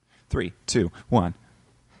3, 2, 1.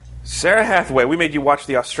 Sarah Hathaway, we made you watch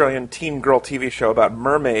the Australian teen girl TV show about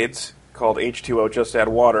mermaids called H2O, Just Add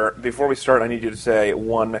Water. Before we start, I need you to say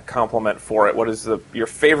one compliment for it. What is your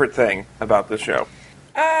favorite thing about this show?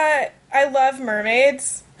 I love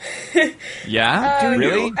mermaids. Yeah?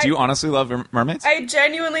 Really? Do you honestly love mermaids? I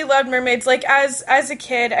genuinely loved mermaids. Like, as a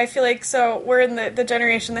kid, I feel like, so we're in the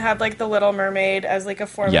generation that had, like, The Little Mermaid as, like, a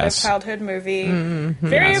formative childhood movie. Mm-hmm.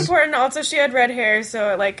 Very important. Also, she had red hair,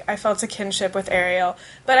 so, like, I felt a kinship with Ariel.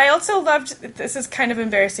 But I also loved, this is kind of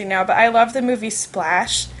embarrassing now, but I loved the movie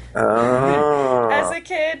Splash. Oh. As a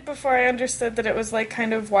kid, before I understood that it was, like,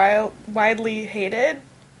 kind of widely hated.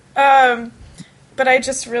 But I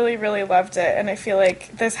just really, really loved it, and I feel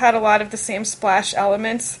like this had a lot of the same Splash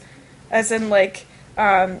elements, as in, like,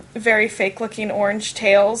 very fake-looking orange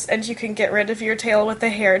tails, and you can get rid of your tail with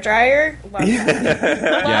a hairdryer. Love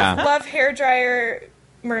hairdryer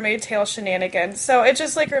mermaid tail shenanigans. So it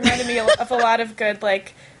just, like, reminded me of a lot of good,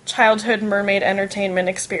 like, childhood mermaid entertainment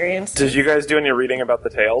experiences. Did you guys do any reading about the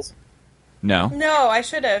tails? No. No, I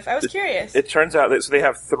should have. I was curious. It turns out that so they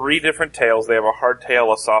have 3 different tails. They have a hard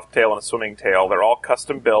tail, a soft tail, and a swimming tail. They're all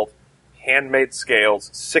custom built, handmade scales,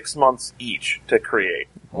 6 months each to create.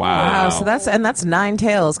 Wow. So that's 9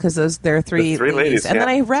 tails because there are 3 ladies. And then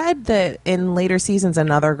I read that in later seasons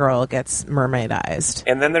another girl gets mermaidized.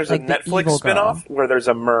 And then there's like a Netflix spinoff where there's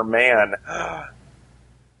a merman.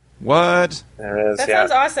 What? There is. That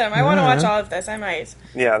sounds awesome. I want to watch all of this. I might.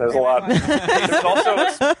 Yeah, there's a lot.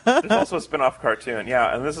 There's also a spin-off cartoon.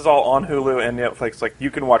 Yeah, and this is all on Hulu and Netflix. Like,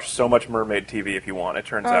 you can watch so much mermaid TV if you want. It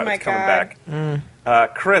turns out it's coming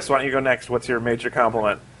back. Chris, why don't you go next? What's your major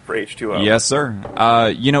compliment for H2O? Yes, sir.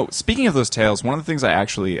 Speaking of those tales, one of the things I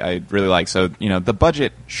really like. So, the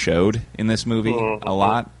budget showed in this movie a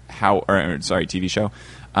lot. TV show.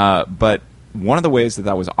 But one of the ways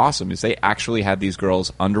that was awesome is they actually had these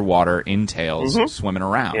girls underwater in tails swimming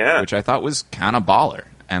around, which I thought was kind of baller.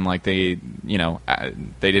 And like they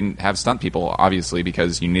didn't have stunt people, obviously,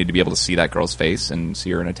 because you need to be able to see that girl's face and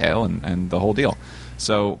see her in a tail and the whole deal.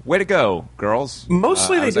 So, way to go, girls.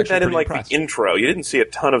 Mostly they did that in like impressed. the intro. You didn't see a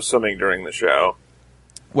ton of swimming during the show.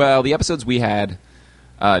 Well, the episodes we had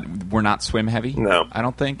were not swim heavy. No. I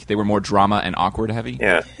don't think. They were more drama and awkward heavy.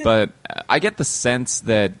 Yeah. But I get the sense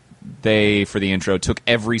that they, for the intro, took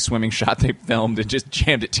every swimming shot they filmed and just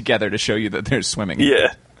jammed it together to show you that they're swimming.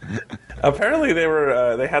 Yeah. Apparently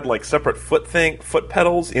they had like separate foot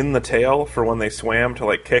pedals in the tail for when they swam to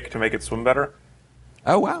like kick to make it swim better.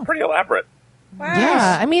 Oh wow. Pretty elaborate. Wow.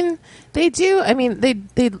 Yeah, I mean, they do. I mean,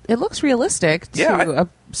 it looks realistic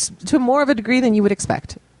to more of a degree than you would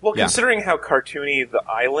expect. Well, considering how cartoony the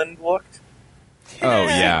island looked. Oh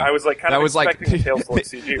yeah, I was like kind of expecting the tails to look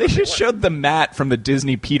CG. They just showed the mat from the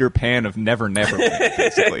Disney Peter Pan of Never Never,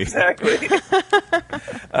 basically. Exactly.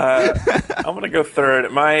 I'm going to go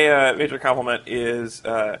third. My major compliment is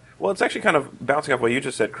it's actually kind of bouncing off what you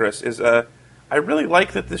just said, Chris. Is I really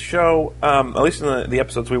like that this show, at least in the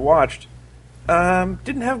episodes we watched,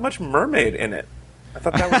 didn't have much mermaid in it. I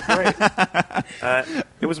thought that was great.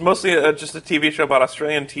 It was mostly just a TV show about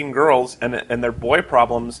Australian teen girls and their boy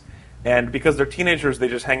problems. And because they're teenagers, they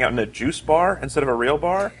just hang out in a juice bar instead of a real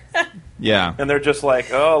bar. Yeah. And they're just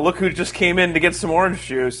like, oh, look who just came in to get some orange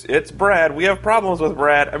juice. It's Brad. We have problems with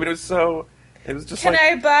Brad. I mean, it was just Can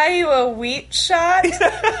I buy you a wheat shot?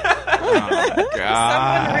 Oh,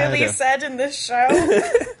 God. Someone really said in this show.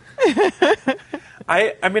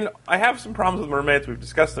 I mean, I have some problems with mermaids. We've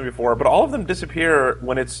discussed them before, but all of them disappear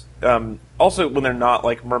when it's also when they're not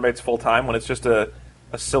like mermaids full time. When it's just a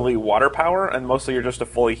silly water power, and mostly you're just a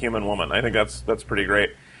fully human woman. I think that's pretty great.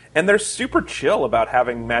 And they're super chill about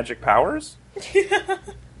having magic powers.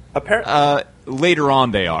 Apparently, later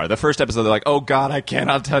on they are. The first episode, they're like, "Oh God, I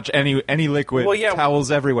cannot touch any liquid. Well, yeah,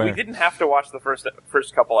 towels everywhere." We didn't have to watch the first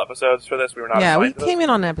couple episodes for this. We were not. Yeah, we came in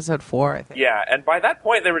on episode 4, I think. Yeah, and by that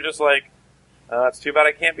point they were just like, "It's too bad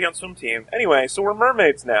I can't be on swim team." Anyway, so we're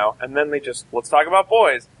mermaids now, and then let's talk about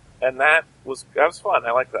boys, and that was fun.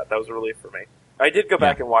 I liked that. That was a relief for me. I did go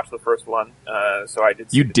back and watch the first one, so I did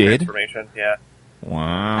see the transformation. Yeah.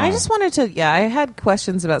 Wow. I just wanted to, I had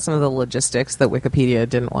questions about some of the logistics that Wikipedia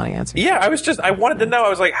didn't want to answer. Yeah, I wanted to know, I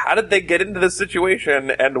was like, how did they get into this situation,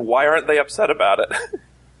 and why aren't they upset about it?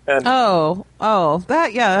 And,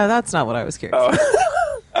 that's not what I was curious about.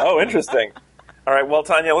 Oh, interesting. All right, well,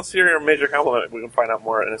 Tanya, let's hear your major compliment. We can find out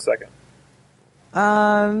more in a second.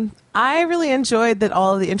 I really enjoyed that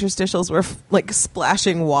all of the interstitials were like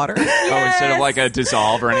splashing water. Yes! Oh, instead of like a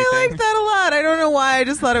dissolve or anything? I like that a lot. I don't know why. I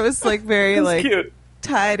just thought it was like very like cute.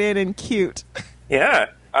 Tied in and cute. Yeah,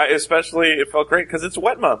 especially it felt great because it's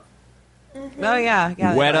wet month. Mm-hmm. Oh,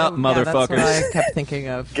 yeah. Wet up, motherfuckers. That's what I kept thinking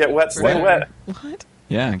of. Get wet, stay wet. What?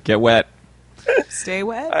 Yeah, get wet. Stay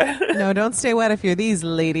wet? No, don't stay wet if you're these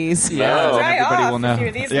ladies. Yeah, No. Dry everybody off will know. if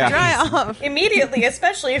you're these Yeah. Dry off. immediately,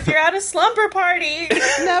 especially if you're at a slumber party.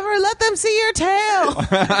 Never let them see your tail.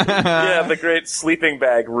 Yeah, the great sleeping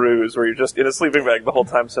bag ruse where you're just in a sleeping bag the whole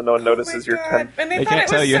time so no one notices your God. And they They thought can't it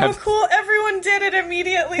tell was you so have- cool. Everyone did it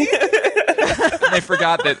immediately. They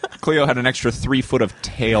forgot that Cleo had an extra 3 foot of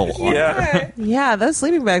tail on her. Yeah. Yeah, those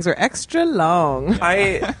sleeping bags are extra long.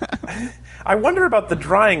 I wonder about the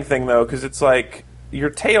drying thing though, because it's like your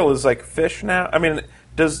tail is like fish now. I mean,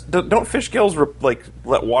 don't fish gills like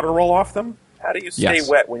let water roll off them? How do you stay Yes.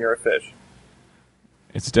 wet when you're a fish?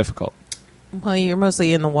 It's difficult. Well, you're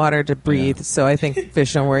mostly in the water to breathe, so I think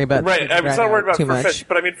fish don't worry about Right, I'm not worried about too for much. fish,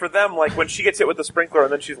 but I mean for them, like when she gets hit with the sprinkler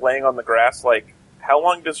and then she's laying on the grass, like how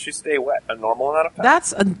long does she stay wet? A normal amount of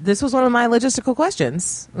time? This was one of my logistical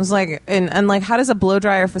questions. It was like, and like, how does a blow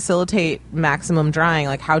dryer facilitate maximum drying?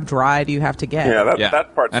 Like, how dry do you have to get? Yeah, Yeah.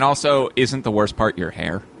 that part. And also, isn't the worst part your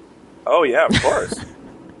hair? Oh yeah, of course.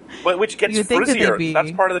 But which gets You'd think that they'd frizzier. be-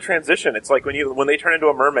 That's part of the transition. It's like when they turn into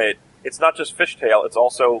a mermaid, it's not just fishtail, it's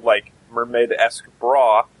also like mermaid-esque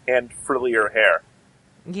bra and frillier hair.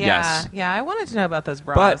 Yes. Yeah, I wanted to know about those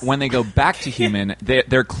bras. But when they go back to human,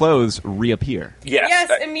 their clothes reappear. Yes.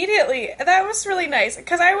 Yes, immediately. That was really nice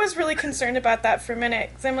because I was really concerned about that for a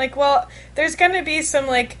minute. 'Cause I'm like, well, there's going to be some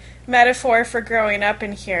like metaphor for growing up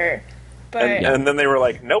in here, but and then they were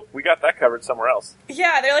like, nope, we got that covered somewhere else.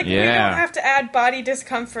 yeah, they're like, we Yeah. don't have to add body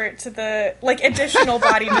discomfort to the like additional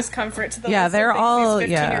body discomfort to the Yeah, list they're of things all- these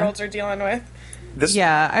 15-year-olds are dealing with. This,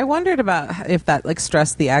 yeah, I wondered about if that like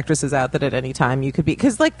stressed the actresses out that at any time you could be,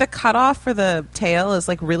 because like the cutoff for the tail is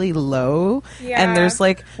like really low, Yeah. and there's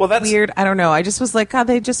like Well, that's- weird. I don't know. I just was like, God,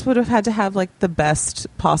 they just would have had to have like the best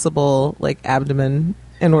possible like abdomen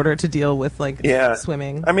in order to deal with like Yeah.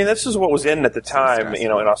 swimming. I mean, this is what was in at the time, stressful. you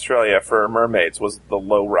know, in Australia for mermaids was the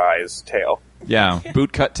low-rise tail. Yeah,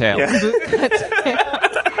 boot cut tail. Yeah.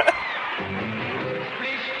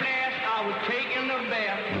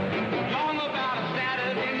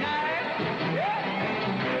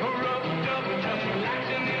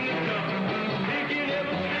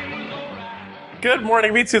 Good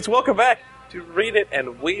morning, Meat Suits. Welcome back to Read It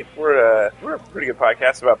and Weep. We're a pretty good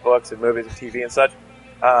podcast about books and movies and TV and such.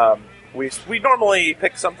 We normally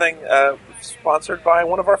pick something sponsored by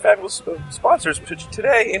one of our fabulous sponsors, which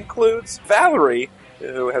today includes Valerie,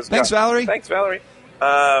 who has Thanks, Valerie. Thanks, Valerie.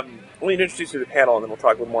 We'll introduce you to the panel, and then we'll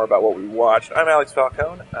talk a little more about what we watched. I'm Alex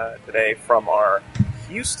Falcone, today from our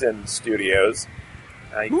Houston studios.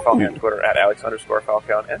 You can follow me on Twitter at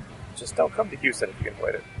Alex_Falcone, and just don't come to Houston if you can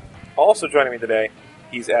avoid it. Also joining me today,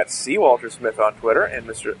 he's at C. Walter Smith on Twitter, and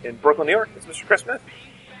in Brooklyn, New York, it's Mr. Chris Smith.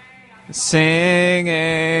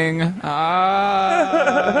 Singing, singing.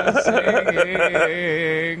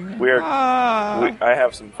 I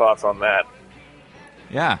have some thoughts on that.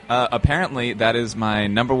 Yeah, apparently that is my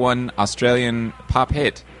number one Australian pop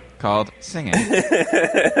hit called Singing.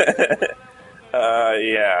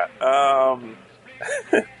 Yeah.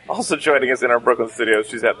 Also joining us in our Brooklyn studios,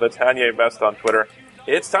 she's at the Tanya Best on Twitter.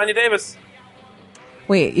 It's Tanya Davis.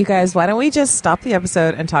 Wait, you guys, why don't we just stop the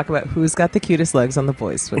episode and talk about who's got the cutest legs on the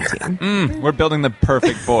boys swim team? We're building the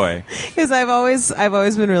perfect boy. Because I've always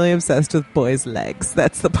been really obsessed with boys' legs.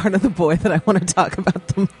 That's the part of the boy that I want to talk about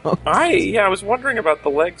the most. I was wondering about the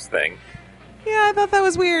legs thing. Yeah, I thought that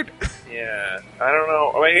was weird. Yeah, I don't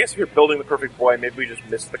know. I mean, I guess if you're building the perfect boy, maybe we just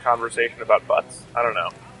missed the conversation about butts. I don't know.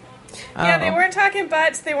 Yeah, they Oh. weren't talking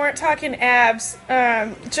butts, they weren't talking abs,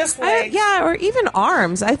 just legs. Yeah, or even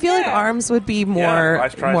arms. I feel like Yeah. arms would be Yeah, more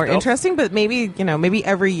nice tries, Bill. interesting, but maybe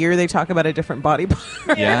every year they talk about a different body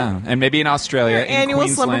part. Yeah, and maybe in Australia, Their in annual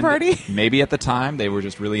slumber Queensland, party. maybe at the time they were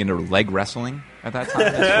just really into leg wrestling at that time.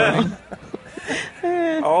 That's swimming.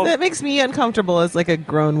 Oh, That makes me uncomfortable as like a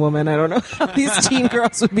grown woman. I don't know how these teen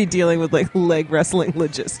girls would be dealing with like leg wrestling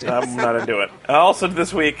logistics. I'm not into it. Also,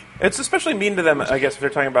 this week, it's especially mean to them, I guess, if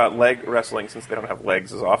they're talking about leg wrestling, since they don't have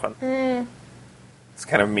legs as often. It's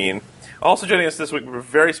kind of mean. Also joining us this week, we're a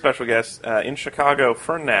very special guest in Chicago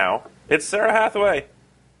for now. It's Sarah Hathaway.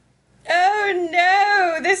 Oh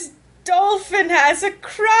no, this dolphin has a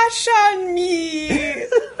crush on me.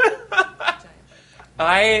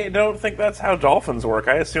 I don't think that's how dolphins work.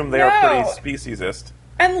 I assume they are No. pretty speciesist.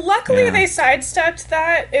 And luckily Yeah. they sidestepped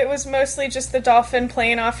that. It was mostly just the dolphin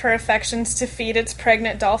playing off her affections to feed its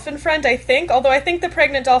pregnant dolphin friend, I think. Although I think the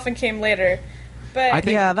pregnant dolphin came later. But I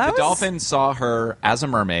think Yeah, the that was- dolphin saw her as a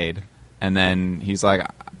mermaid, and then he's like,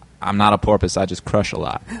 I'm not a porpoise. I just crush a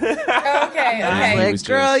lot. Okay. Like, was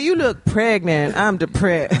girl, just- you look pregnant. I'm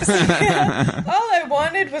depressed. All I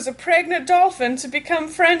wanted was a pregnant dolphin to become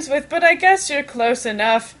friends with, but I guess you're close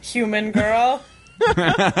enough, human girl.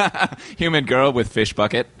 Human girl with fish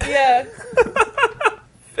bucket. Yeah.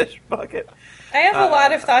 Fish bucket. I have a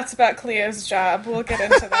lot of thoughts about Cleo's job. We'll get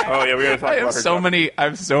into that. Oh yeah, we gotta talk I about have her so job. many. I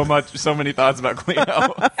have so many thoughts about Cleo.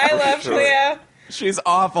 I love sure. Cleo. She's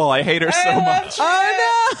awful. I hate her so I love much. Cleo.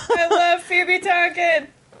 I love Phoebe Tonkin.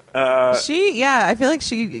 I feel like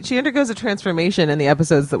she undergoes a transformation in the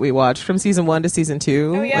episodes that we watch from season 1 to season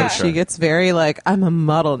 2. Oh, yeah. Like, Sure. she gets very like, I'm a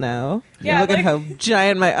model now. Yeah, Look at like- how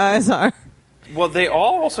giant my eyes are. Well, they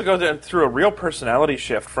all also go through a real personality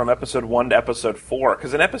shift from episode 1 to episode 4.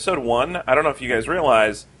 Because in episode 1, I don't know if you guys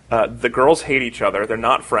realize, the girls hate each other. They're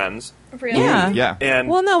not friends. Really? Yeah. Yeah. And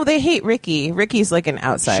Well, no, they hate Ricky. Ricky's like an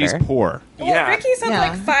outsider. She's poor. Well, yeah. Ricky said Yeah.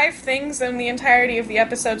 like 5 things in the entirety of the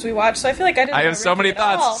episodes we watched, so I feel like I didn't I know have so Ricky many at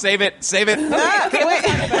all. thoughts. Save it. Save it. Okay, let's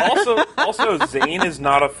talk about it. also, Zane is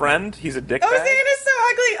not a friend. He's a dickbag. Oh, Zane is so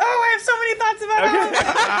ugly. Oh, I have so many thoughts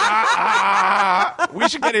about him. We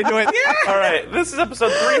should get into it. All right, this is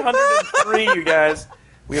episode 303, you guys.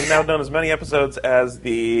 We have now done as many episodes as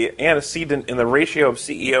the antecedent in the ratio of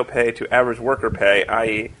CEO pay to average worker pay,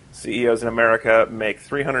 i.e., CEOs in America make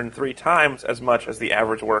 303 times as much as the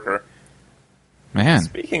average worker. Man.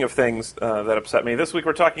 Speaking of things that upset me, this week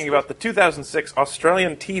we're talking about the 2006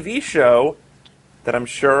 Australian TV show that I'm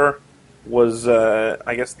sure was,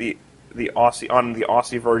 I guess, the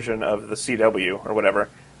Aussie version of the CW or whatever.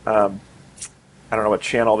 I don't know what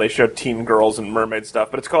channel they showed teen girls and mermaid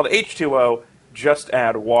stuff, but it's called H2O, Just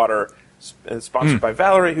Add Water. It's sponsored by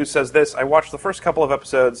Valerie, who says this: I watched the first couple of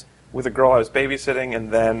episodes with a girl I was babysitting,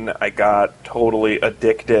 and then I got totally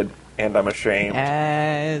addicted, and I'm ashamed.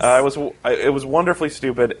 Yes. It was wonderfully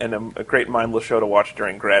stupid and a great mindless show to watch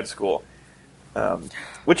during grad school.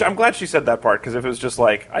 Which I'm glad she said that part, because if it was just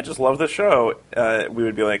like, I just love this show,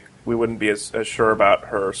 we wouldn't be as sure about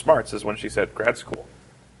her smarts as when she said grad school.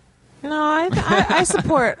 No, I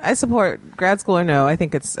support grad school or no. I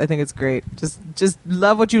think it's great. Just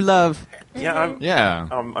love what you love. Yeah, Yeah.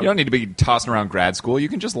 You don't need to be tossing around grad school. You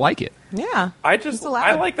can just like it. Yeah. I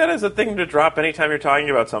allowed. like that as a thing to drop anytime you're talking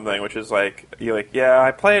about something, which is like, you're like, yeah, I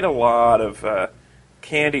played a lot of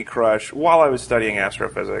Candy Crush while I was studying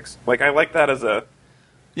astrophysics. Like, I like that as a...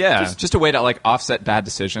 Yeah, just a way to like offset bad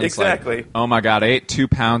decisions. Exactly. Like, oh my god, I ate 2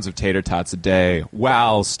 pounds of tater tots a day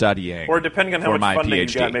while studying. Or depending on how for much my funding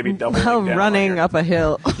PhD. you got, maybe doubling While down running on your- up a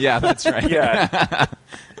hill. Yeah, that's right. Yeah,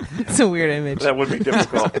 It's a weird image. that would be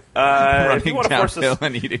difficult. If you Running want to force downhill us,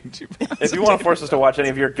 and eating 2 pounds. if you want to force us to watch any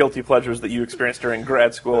of your guilty pleasures that you experienced during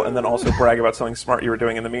grad school, and then also brag about something smart you were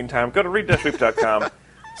doing in the meantime, go to read-weep.com.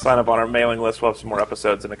 Sign up on our mailing list. We'll have some more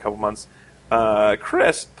episodes in a couple months.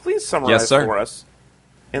 Chris, please summarize Yes, sir. for us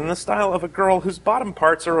in the style of a girl whose bottom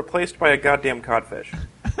parts are replaced by a goddamn codfish.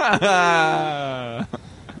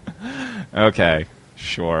 Okay,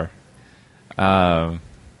 sure. I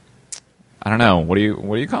don't know. What do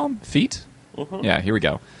you call them? Feet? Yeah, here we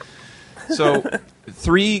go. So,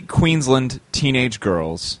 3 Queensland teenage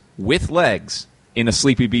girls with legs in a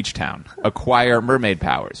sleepy beach town acquire mermaid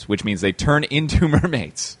powers, which means they turn into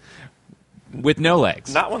mermaids with no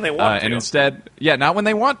legs. Not when they want to. And instead, not when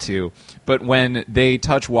they want to, but when they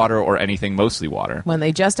touch water or anything, mostly water. When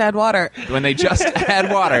they just add water. When they just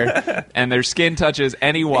add water and their skin touches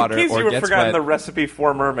any water in case or you have gets forgotten wet. the recipe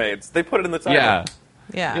for mermaids, they put it in the title. Yeah.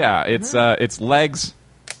 Yeah. Yeah, it's legs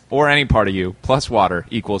or any part of you plus water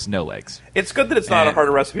equals no legs. It's good that it's not a And-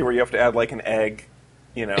 harder recipe where you have to add like an egg,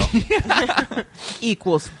 you know.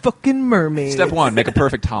 Equals fucking mermaid. Step 1, make a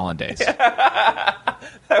perfect hollandaise.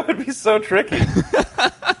 That would be so tricky.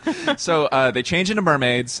 So they change into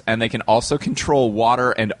mermaids, and they can also control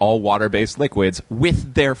water and all water-based liquids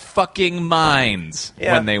with their fucking minds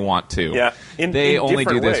Yeah. when they want to. Yeah. They in only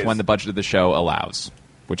do different this ways. when the budget of the show allows,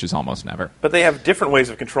 which is almost never. But they have different ways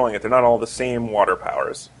of controlling it. They're not all the same water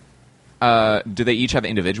powers. Do they each have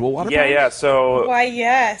individual water powers? Yeah. So, Why,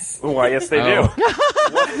 yes. why? Yes, they do.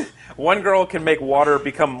 One girl can make water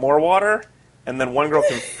become more water, and then one girl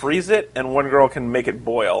can freeze it, and one girl can make it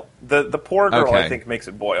boil. The poor girl, Okay. I think, makes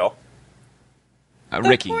it boil. The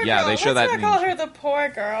Ricky, poor yeah, girl. they show Let's that. not call her the poor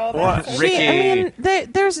girl. What? That's- Ricky. I mean,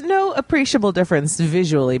 there's no appreciable difference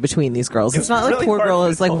visually between these girls. It's not like really poor hard girl to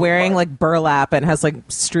is like tell wearing apart. like burlap and has like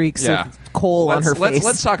streaks Yeah. of coal on her face.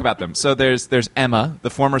 Let's talk about them. So there's Emma, the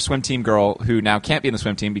former swim team girl who now can't be in the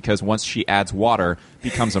swim team because once she adds water,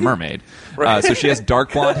 becomes a mermaid. Right. So she has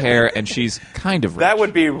dark blonde hair and she's kind of rich. That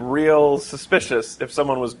would be real suspicious if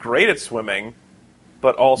someone was great at swimming,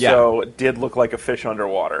 but also did look like a fish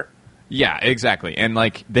underwater. Yeah, exactly. And,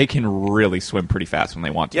 like, they can really swim pretty fast when they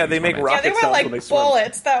want to. Yeah, they make mermaids. rocket Yeah, they went sounds like when they swim.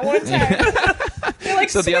 bullets that one time. They're like,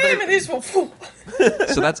 So the swim, other- and they just went, "Phew."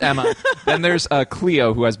 So that's Emma. Then there's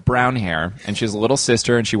Cleo, who has brown hair, and she has a little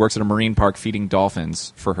sister, and she works at a marine park feeding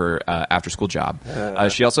dolphins for her after-school job.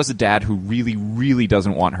 She also has a dad who really, really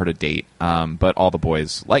doesn't want her to date, but all the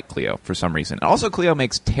boys like Cleo for some reason. And also, Cleo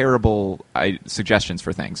makes terrible suggestions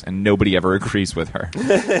for things, and nobody ever agrees with her.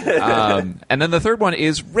 And then the third one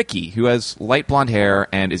is Ricky, who has light blonde hair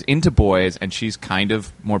and is into boys, and she's kind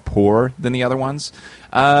of more poor than the other ones.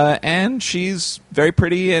 And she's very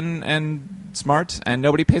pretty and smart, and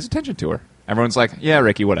nobody pays attention to her. Everyone's like, yeah,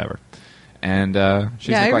 Ricky, whatever. And she's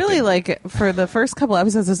Yeah, I neglected. really like it. For the first couple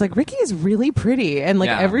episodes, I was like, Ricky is really pretty, and like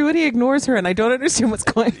Yeah. everybody ignores her, and I don't understand what's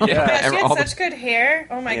going on. Yeah. Yeah, she all had the- such good hair.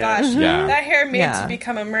 Oh my Yeah. gosh. Yeah. That hair made Yeah. to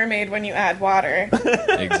become a mermaid when you add water.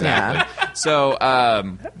 Exactly. So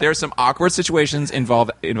there are some awkward situations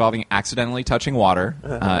involving accidentally touching water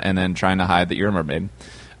and then trying to hide that you're a mermaid.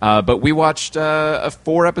 But we watched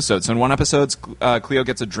 4 episodes. So in one episode, Cleo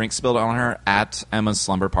gets a drink spilled on her at Emma's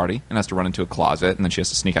slumber party and has to run into a closet, and then she has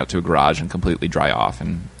to sneak out to a garage and completely dry off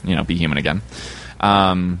and be human again.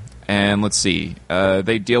 And let's see,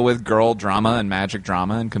 they deal with girl drama and magic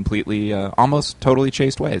drama in completely, almost totally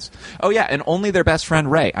chaste ways. Oh yeah, and only their best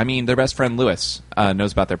friend their best friend Lewis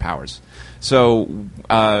knows about their powers. So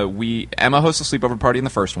Emma hosts a sleepover party in the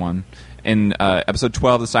first one. In episode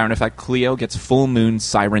 12, The Siren Effect, Cleo gets full moon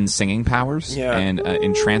siren singing powers and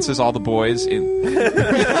entrances all the boys.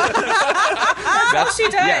 That's what she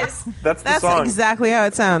does. yeah. That's the That's song. exactly how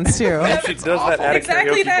it sounds too. And she does that at a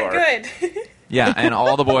Exactly karaoke that bar. good. Yeah, and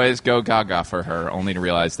all the boys go gaga for her, only to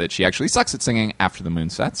realize that she actually sucks at singing after the moon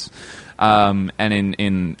sets. And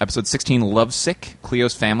in episode 16, Lovesick,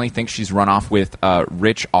 Cleo's family thinks she's run off with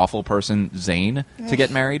rich, awful person Zane to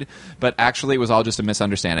get married, but actually it was all just a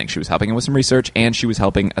misunderstanding. She was helping him with some research, and she was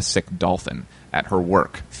helping a sick dolphin at her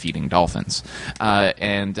work, feeding dolphins.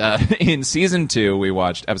 And in season 2, we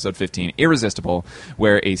watched episode 15, Irresistible,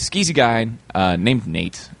 where a skeezy guy named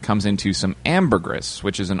Nate comes into some ambergris,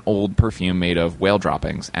 which is an old perfume made of whale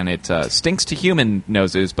droppings, and it stinks to human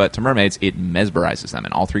noses, but to mermaids, it mesmerizes them,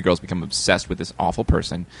 and all 3 girls become obsessed with this awful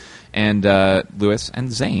person, and Lewis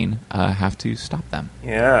and Zane have to stop them.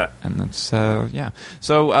 Yeah. And that's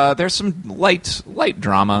so there's some light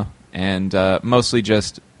drama, and mostly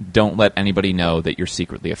just don't let anybody know that you're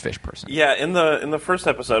secretly a fish person. Yeah, in the first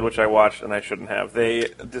episode, which I watched and I shouldn't have, they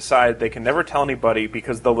decide they can never tell anybody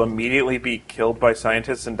because they'll immediately be killed by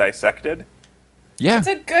scientists and dissected. Yeah, It's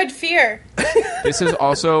a good fear. this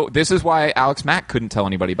is why Alex Mack couldn't tell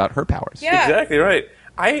anybody about her powers. Yeah. Exactly right.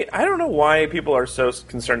 I don't know why people are so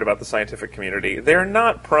concerned about the scientific community. They're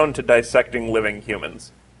not prone to dissecting living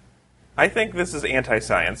humans. I think this is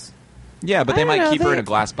anti-science. Yeah, but they I don't might know, keep her they- in a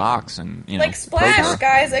glass box and Like Splash, probe her.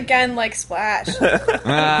 guys, again, like Splash. She got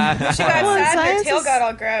sad, her science tail is- got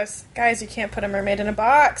all gross. Guys, you can't put a mermaid in a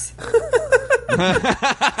box.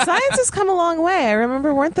 Science has come a long way. I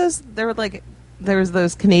remember, there was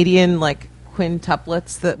those Canadian like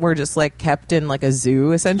quintuplets that were just like kept in like a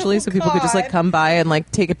zoo essentially, so people could just like God. come by and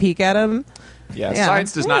like take a peek at them. Yeah,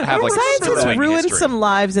 science does not have like Science a has sterling ruined history. some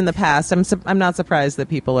lives in the past. I'm not surprised that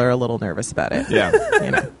people are a little nervous about it. Yeah,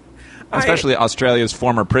 You know. especially Australia's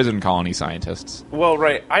former prison colony scientists. Well,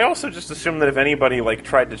 right. I also just assumed that if anybody like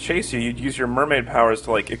tried to chase you, you'd use your mermaid powers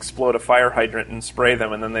to like explode a fire hydrant and spray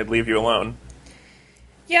them, and then they'd leave you alone.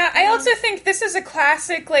 Yeah, I also think this is a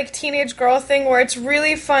classic like teenage girl thing where it's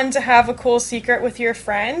really fun to have a cool secret with your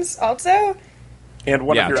friends also. And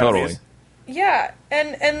one Yeah, of your totally. enemies. Yeah,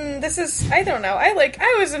 and this is, I don't know, I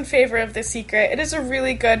was in favor of The Secret. It is a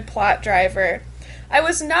really good plot driver. I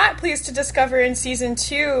was not pleased to discover in season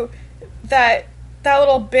 2 that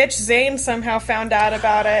little bitch Zane somehow found out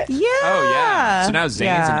about it. Yeah. Oh yeah. So now Zane's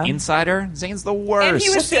Yeah. an insider. Zane's the worst. And he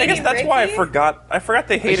was See, I guess dating that's why I Ricky? forgot. I forgot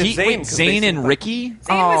they hated Zane. Wait, 'cause they Zane seemed and like- Ricky? Zane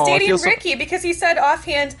Oh, was I dating feel so- Ricky because he said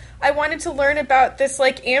offhand, I wanted to learn about this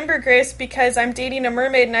like ambergris because I'm dating a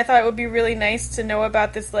mermaid and I thought it would be really nice to know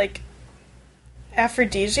about this like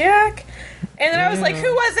aphrodisiac. And then I was like,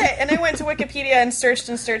 who was it? And I went to Wikipedia and searched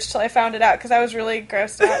till I found it out because I was really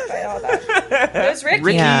grossed out by all that. It was Ricky.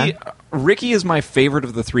 Ricky, Yeah. Ricky is my favorite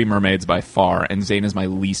of the 3 mermaids by far, and Zane is my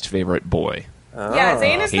least favorite boy. Yeah,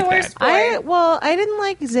 Zane is the Hate worst boy. I didn't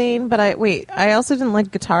like Zane, but I also didn't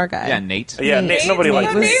like Guitar Guy. Yeah, Nate. Yeah, Nate, nobody Nate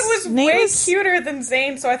likes was, Nate. Nate was Nate way was- cuter than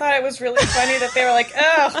Zane, so I thought it was really funny that they were like,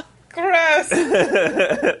 ugh,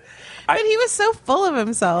 gross. But he was so full of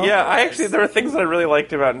himself. Yeah, there were things that I really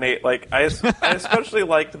liked about Nate. Like I especially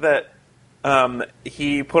liked that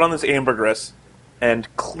he put on this ambergris, and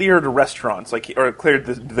cleared restaurants, or cleared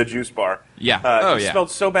the juice bar. Yeah. He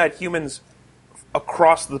smelled so bad, humans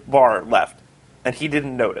across the bar left, and he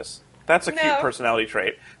didn't notice. That's a cute personality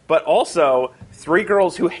trait. But also, 3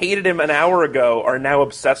 girls who hated him an hour ago are now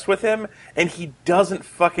obsessed with him, and he doesn't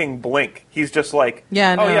fucking blink. He's just like,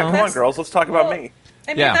 come on, girls, let's talk about me.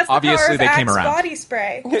 I mean, that's the obviously power of they came Axe around. body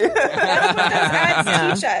spray. That's what those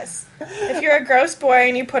ads teach us. If you're a gross boy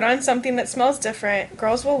and you put on something that smells different,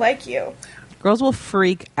 girls will like you. Girls will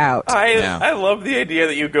freak out. I love the idea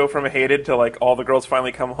that you go from hated to like all the girls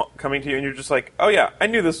finally coming to you, and you're just like, oh yeah, I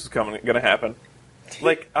knew this was going to happen.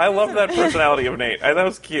 Like, I love that personality of Nate. That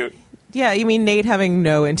was cute. Yeah, you mean Nate having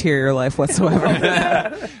no interior life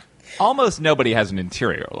whatsoever. Almost nobody has an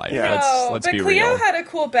interior life. Yeah. Let's but be Cleo real. had a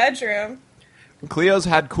cool bedroom. Cleo's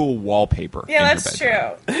had cool wallpaper. Yeah, in that's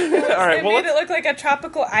her true. bedroom. All right, It made it look like a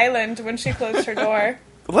tropical island when she closed her door.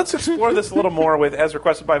 Let's explore this a little more with, as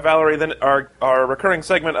requested by Valerie, then our recurring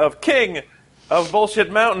segment of King of Bullshit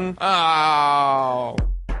Mountain. Oh.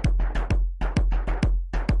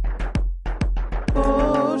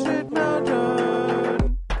 Bullshit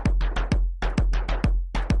Mountain.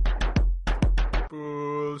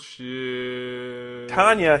 Bullshit.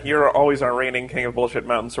 Tanya, you're always our reigning King of Bullshit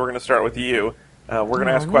Mountain, so we're going to start with you. We're going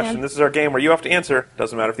to ask a question. Man. This is our game where you have to answer.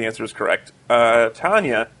 Doesn't matter if the answer is correct.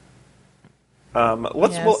 Tanya,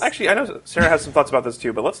 well, actually, I know Sarah has some thoughts about this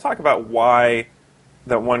too, but let's talk about why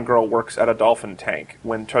that one girl works at a dolphin tank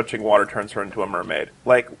when touching water turns her into a mermaid.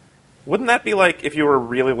 Like, wouldn't that be like if you were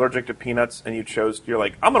really allergic to peanuts and you're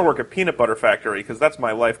like, I'm going to work at a peanut butter factory because that's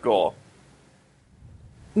my life goal.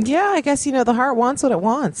 Yeah, I guess, the heart wants what it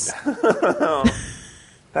wants.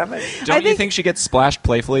 Don't you think she gets splashed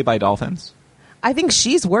playfully by dolphins? I think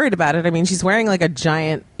she's worried about it. I mean, she's wearing like a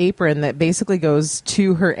giant apron that basically goes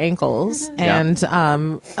to her ankles and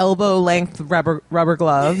elbow-length rubber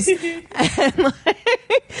gloves.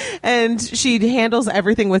 and she handles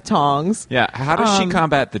everything with tongs. Yeah. How does she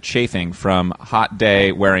combat the chafing from hot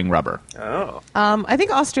day wearing rubber? Oh. I think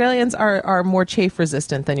Australians are more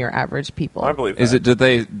chafe-resistant than your average people. I believe that. Is it? Do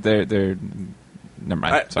they're never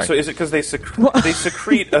mind. Sorry. So is it because they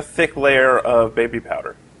secrete a thick layer of baby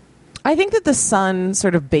powder? I think that the sun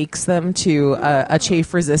sort of bakes them to a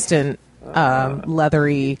chafe-resistant,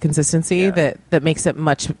 leathery consistency that makes it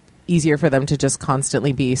much easier for them to just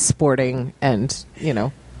constantly be sporting and,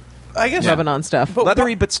 I guess rubbing on stuff.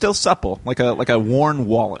 Leathery but still supple, like a worn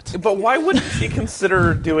wallet. But why wouldn't she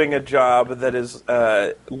consider doing a job that is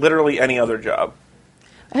literally any other job?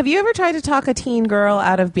 Have you ever tried to talk a teen girl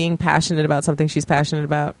out of being passionate about something she's passionate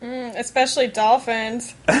about? Especially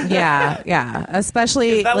dolphins. Yeah.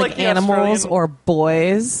 Especially Is that like like the animals Australian- or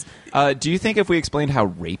boys. Do you think if we explained how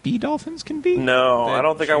rapey dolphins can be? No, I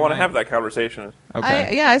don't think I want to might- have that conversation.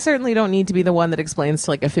 Okay. I certainly don't need to be the one that explains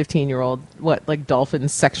to like a 15-year-old what like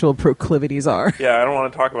dolphins' sexual proclivities are. Yeah, I don't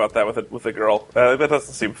want to talk about that with a girl. That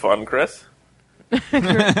doesn't seem fun, Chris.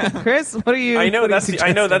 Chris, what are you? I know what are you that's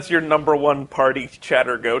suggesting? your number one party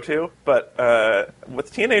chatter go-to, but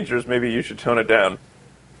with teenagers, maybe you should tone it down.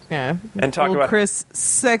 Yeah. And talk Old about- Chris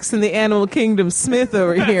Sex in the Animal Kingdom Smith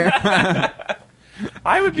over here.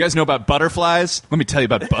 You guys know about butterflies? Let me tell you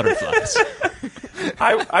about butterflies.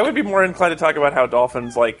 I would be more inclined to talk about how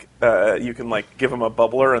dolphins you can give them a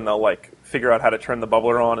bubbler and they'll figure out how to turn the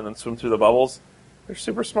bubbler on and then swim through the bubbles. They're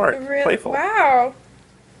super smart, playful. Wow.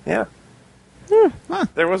 Yeah.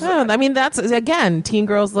 There was. I mean, that's again, teen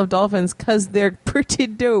girls love dolphins because they're pretty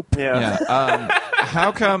dope. Yeah.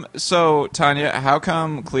 How come? So Tanya, how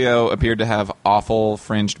come Cleo appeared to have awful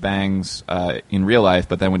fringed bangs in real life,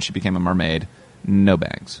 but then when she became a mermaid, no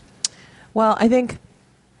bangs? Well, I think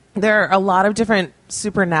there are a lot of different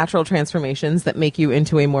supernatural transformations that make you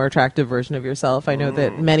into a more attractive version of yourself. I know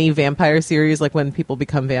that many vampire series, like when people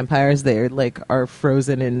become vampires, they are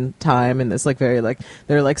frozen in time in this very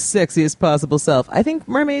their sexiest possible self. I think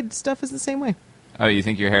mermaid stuff is the same way. Oh, you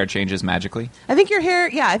think your hair changes magically? I think your hair,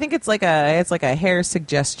 I think it's like a hair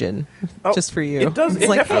suggestion just for you. It does. It's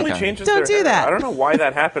It definitely okay. changes. Don't their do hair. that. I don't know why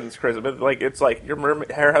that happens, Chris. But it's like your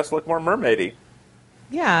hair has to look more mermaidy.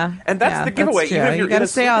 Yeah, And that's the giveaway, That's even true. if you're you got in to a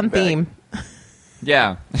stay on sleeping theme.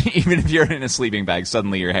 Yeah, even if you're in a sleeping bag,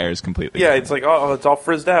 suddenly your hair is completely Yeah, different. it's like, oh, it's all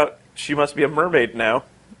frizzed out. She must be a mermaid now.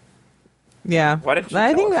 Yeah. Why didn't you I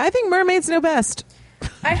tell think us? I think mermaids know best.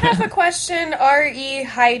 I have a question, RE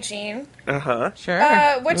hygiene,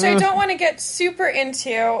 Sure. which I don't want to get super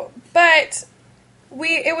into, but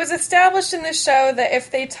it was established in the show that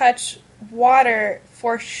if they touch water,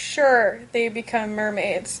 for sure they become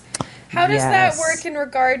mermaids. How does that Yes. work in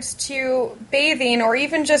regards to bathing or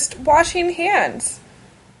even just washing hands?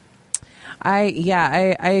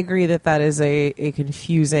 I agree that is a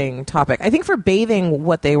confusing topic. I think for bathing,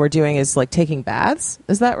 what they were doing is like taking baths.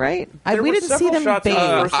 Is that right? We didn't see them shots bathe. in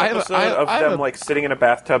the first episode of them like sitting in a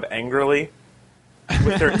bathtub angrily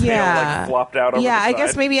with their tail like flopped out over the side. I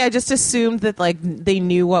guess maybe I just assumed that like they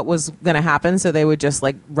knew what was going to happen, so they would just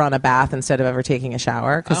like run a bath instead of ever taking a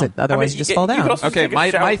shower because otherwise you just fall down. Okay,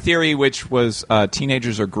 my theory, which was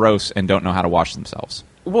teenagers are gross and don't know how to wash themselves.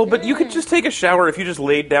 Well, but you could just take a shower if you just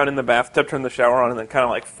laid down in the bathtub, turned the shower on, and then kind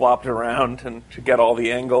of like flopped around and to get all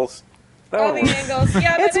the angles. All the angles.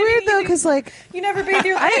 Yeah, but it's weird though because like you never bathe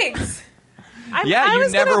your legs. You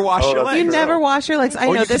never wash your legs. You never wash your legs. I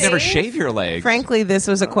know you this. Never shave your legs. Frankly, this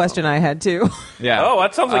was a question I had too. Yeah. Oh,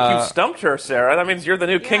 that sounds like you stumped her, Sarah. That means you're the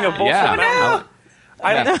new king of bullshit. Yeah.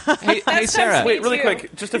 Hey, Sarah. Wait, really too.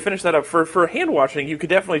 quick, just to finish that up. For hand washing, you could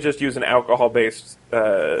definitely just use an alcohol-based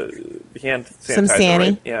hand sanitizer. Some Sanny.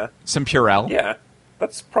 Right? Yeah. Some Purell. Yeah.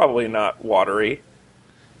 That's probably not watery.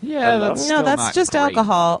 Yeah, that's that's just great.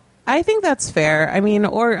 alcohol. I think that's fair. I mean,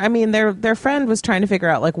 their friend was trying to figure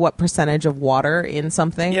out like what percentage of water in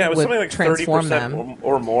something Yeah, it was would something like transform 30% them.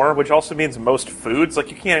 or more, which also means most foods.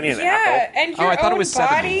 Like you can't eat an apple. And your I thought it own was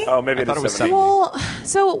body. 70. Oh, maybe I thought it was 70. 70. Well,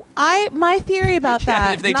 so my theory about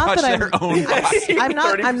that. If they not touch that their I'm, own body.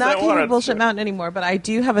 I'm not King of Bullshit Mountain anymore, but I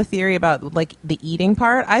do have a theory about like the eating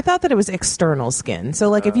part. I thought that it was external skin. So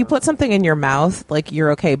like if you put something in your mouth, like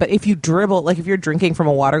you're okay. But if you dribble, like if you're drinking from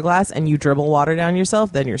a water glass and you dribble water down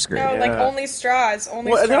yourself, then you're screwed. No, like only straws.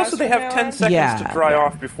 Only Well, straws. and also they from have now 10 on. seconds to dry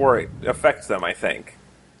off before it affects them, I think.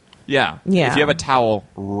 Yeah. Yeah. If you have a towel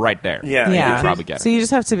right there. Yeah. you Yeah, could probably get so it. you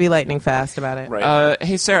just have to be lightning fast about it. Right.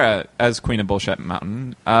 Hey, Sarah, as Queen of Bullshit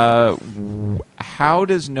Mountain, how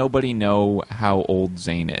does nobody know how old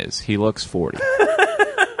Zane is? He looks 40.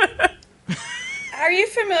 Are you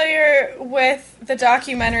familiar with the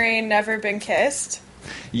documentary Never Been Kissed?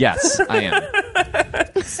 Yes, I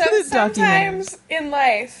am. So sometimes in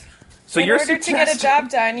life, in order to get a job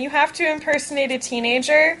done, you have to impersonate a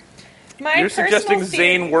teenager. You're suggesting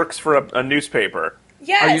Zane works for a newspaper.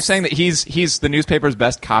 Yes. Are you saying that he's the newspaper's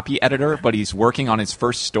best copy editor, but he's working on his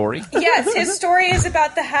first story? Yes, his story is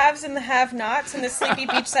about the haves and the have-nots in the sleepy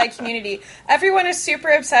beachside community. Everyone is super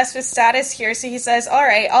obsessed with status here, so he says, all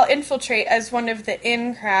right, I'll infiltrate as one of the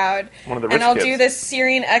in crowd, One of the rich and I'll kids. do this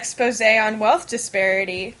searing expose on wealth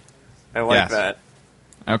disparity. I like Yes. that.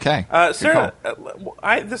 Okay. Sarah,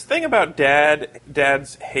 this thing about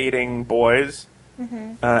dads hating boys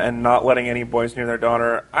and not letting any boys near their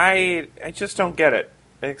daughter, I just don't get it.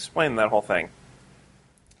 Explain that whole thing.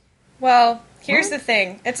 Well, here's the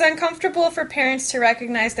thing. It's uncomfortable for parents to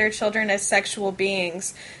recognize their children as sexual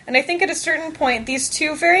beings. And I think at a certain point, these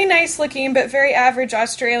two very nice-looking but very average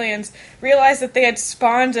Australians realized that they had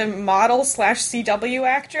spawned a model/CW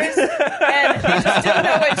actress, and they just didn't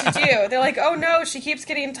know what to do. They're like, oh no, she keeps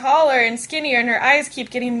getting taller and skinnier, and her eyes keep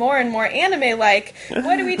getting more and more anime-like.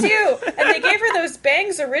 What do we do? And they gave her those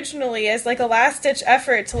bangs originally as like a last-ditch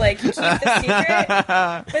effort to like keep the secret.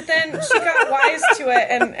 But then she got wise to it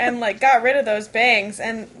and like got rid of those bangs,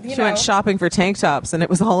 and She went shopping for tank tops, and it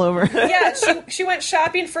was all over. yeah, she went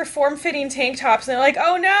shopping for form-fitting tank tops, and they're like,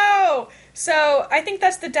 oh no! So I think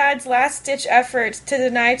that's the dad's last-ditch effort to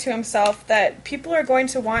deny to himself that people are going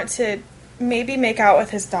to want to maybe make out with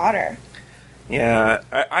his daughter. Yeah,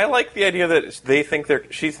 I like the idea that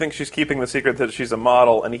she thinks she's keeping the secret that she's a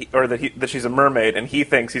model, and that she's a mermaid, and he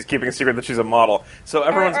thinks he's keeping a secret that she's a model. So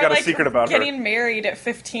everyone's got like a secret about her. getting married at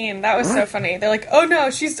 15. That was so funny. They're like, oh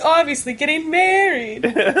no, she's obviously getting married.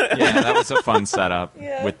 Yeah, that was a fun setup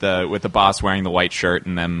Yeah. with the boss wearing the white shirt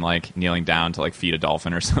and them like kneeling down to like feed a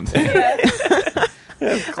dolphin or something. I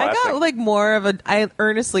got like more of I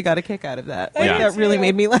earnestly got a kick out of that. Like, Yeah. that really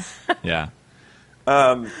made me laugh. Yeah.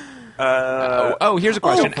 Here's a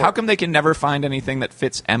question. How come they can never find anything that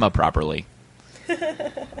fits Emma properly?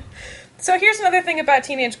 So here's another thing about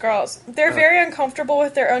teenage girls. They're very uncomfortable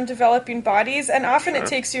with their own developing bodies, and often it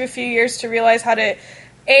takes you a few years to realize how to,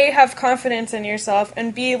 A, have confidence in yourself,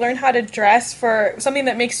 and B, learn how to dress for something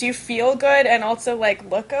that makes you feel good and also, like,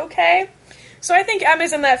 look okay. So I think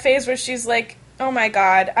Emma's in that phase where she's like, oh my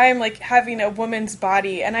god, I am, like, having a woman's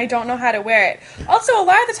body, and I don't know how to wear it. Also, a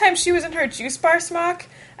lot of the time she was in her juice bar smock,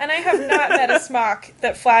 and I have not met a smock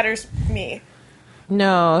that flatters me.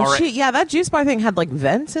 No, right. that juice bar thing had like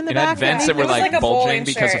vents in the It back. had vents that It were was like like a bulging bowling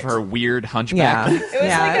because of shirt. her weird hunchback. Yeah, It was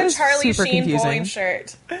like it a was Charlie super Sheen confusing. bowling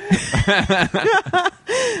shirt.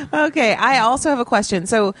 Okay, I also have a question.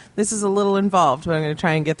 So this is a little involved, but I'm going to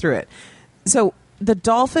try and get through it. So the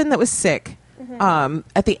dolphin that was sick.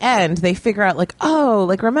 At the end, they figure out like, oh,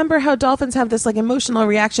 like remember how dolphins have this like emotional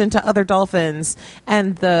reaction to other dolphins,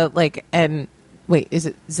 and wait, is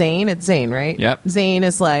it Zane? It's Zane, right? Yep. Zane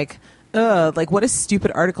is like, like, what a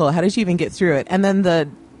stupid article. How did you even get through it? And then the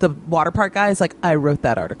water park guy is like, I wrote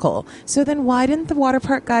that article. So then why didn't the water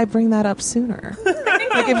park guy bring that up sooner?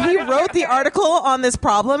 Like, if he wrote the article on this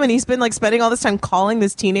problem and he's been like spending all this time calling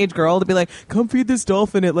this teenage girl to be like, come feed this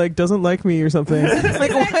dolphin, it like doesn't like me or something.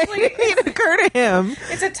 Like, why did it occur to him?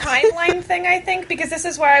 It's a timeline thing, I think, because this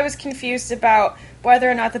is why I was confused about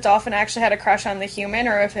whether or not the dolphin actually had a crush on the human,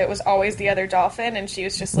 or if it was always the other dolphin and she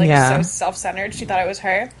was just like so self-centered she thought it was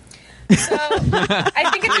her. So I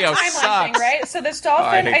think it's a timeline thing, right? So this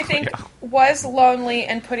dolphin, I think, was lonely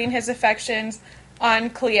and putting his affections on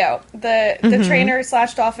Cleo. The trainer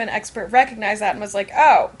 / dolphin expert recognized that and was like,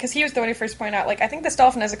 oh, because he was the one who first pointed out, like, I think this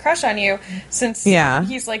dolphin has a crush on you, since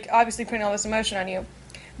he's like obviously putting all this emotion on you.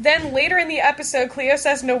 Then later in the episode, Cleo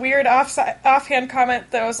says in a weird offhand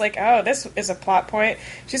comment that was like, oh, this is a plot point.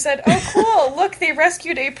 She said, oh, cool, look, they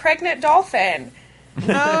rescued a pregnant dolphin. Oh,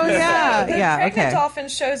 yeah. So the pregnant dolphin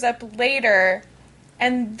shows up later,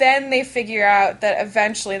 and then they figure out that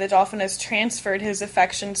eventually the dolphin has transferred his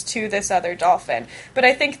affections to this other dolphin. But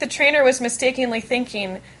I think the trainer was mistakenly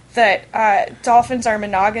thinking that dolphins are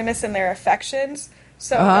monogamous in their affections.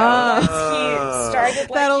 So he started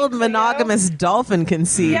like that old Cleo. Monogamous dolphin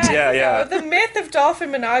conceit. Yeah. The myth of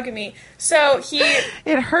dolphin monogamy. So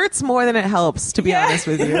it hurts more than it helps, to be honest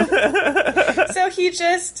with you. So he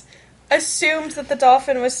just assumed that the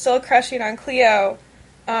dolphin was still crushing on Cleo,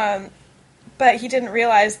 but he didn't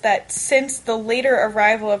realize that since the later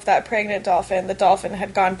arrival of that pregnant dolphin, the dolphin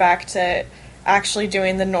had gone back to actually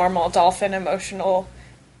doing the normal dolphin emotional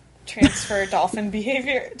transfer dolphin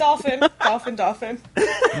behavior. Dolphin. I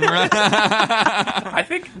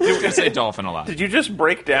think I was going to say dolphin a lot. Did you just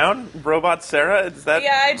break down Robot Sarah? Is that?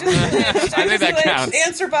 Yeah, I just I think that counts.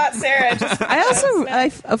 Answer bot Sarah.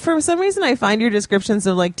 For some reason, I find your descriptions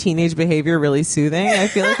of like teenage behavior really soothing. I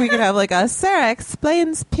feel like we could have like a Sarah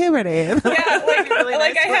explains puberty. Yeah, like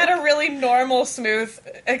I had a really normal, smooth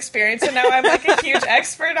experience, and now I'm like a huge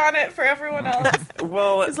expert on it for everyone else.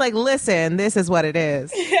 Well, it's like, listen, this is what it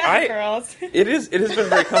is. Yeah, girls. It has been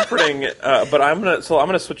very comforting, but I'm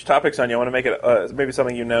gonna switch topics on you. I want to make it maybe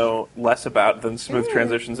something you know less about than smooth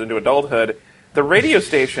transitions into adulthood. The radio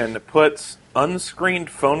station puts unscreened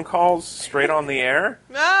phone calls straight on the air.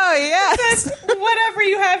 Oh, yes. That's whatever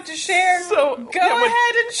you have to share. So go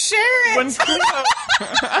ahead and share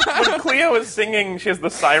it. When Cleo is singing, she has the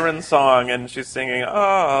siren song, and she's singing,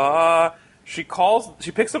 she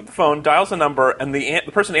picks up the phone, dials a number, and the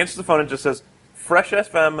person answers the phone and just says, Fresh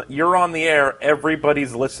FM, you're on the air,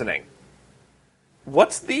 everybody's listening.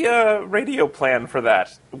 What's the radio plan for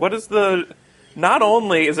that? What is not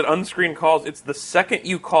only is it unscreened calls, it's the second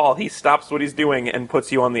you call, he stops what he's doing and puts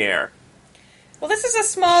you on the air. Well, this is a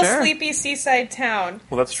small, sleepy seaside town.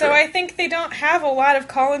 Well, that's true. So I think they don't have a lot of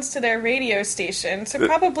call-ins to their radio station. So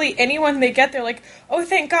probably anyone they get, they're like, oh,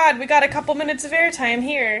 thank God, we got a couple minutes of airtime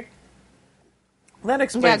here. That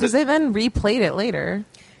explains Yeah, because they then replayed it later.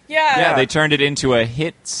 Yeah, they turned it into a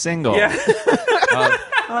hit single. Yeah. Which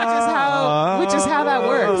is how that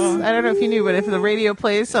works. I don't know if you knew, but if the radio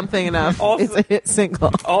plays something enough, it's a hit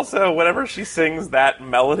single. Also, whenever she sings that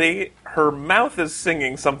melody, her mouth is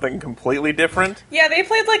singing something completely different. Yeah, they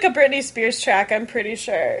played like a Britney Spears track, I'm pretty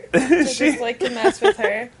sure. Just like to mess with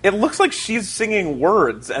her. It looks like she's singing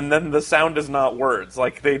words, and then the sound is not words.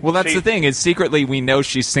 Well, that's the thing, is secretly we know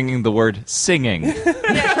she's singing the word singing.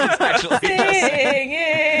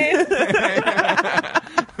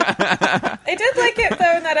 I did like it,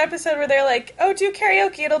 though, in that episode where they're like, oh, do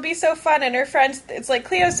karaoke, it'll be so fun, and her friends, it's like,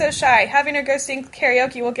 Cleo's so shy, having her go sing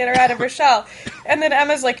karaoke will get her out of her shell. And then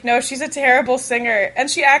Emma's like, no, she's a terrible singer. And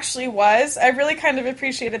she actually was. I really kind of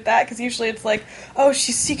appreciated that, because usually it's like, oh,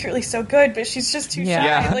 she's secretly so good, but she's just too shy.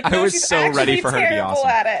 Yeah, like, no, I was she's so ready for her to be awesome.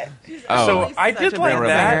 At it. So I did like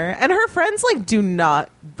that. And her friends like do not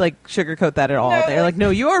like sugarcoat that at all. No, They're like, no,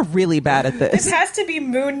 you are really bad at this. This has to be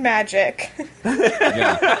moon magic.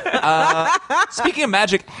 Speaking of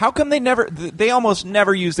magic, how come they almost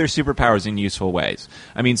never use their superpowers in useful ways?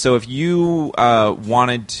 I mean, so if you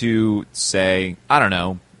wanted to say, I don't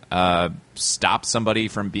know, stop somebody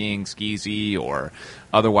from being skeezy or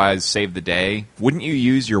otherwise save the day, wouldn't you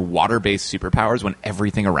use your water-based superpowers when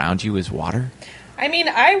everything around you is water? I mean,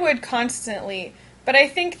 I would constantly, but I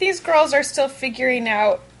think these girls are still figuring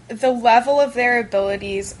out the level of their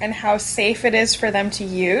abilities and how safe it is for them to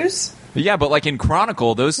use. Yeah, but like in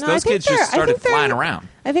Chronicle, those kids just started flying around.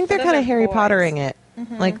 I think they're kind of Harry Pottering it.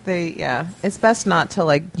 Mm-hmm. Like it's best not to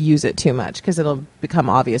like use it too much because it'll become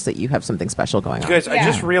obvious that you have something special going on. Guys, I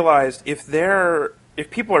just realized if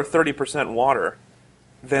people are 30% water,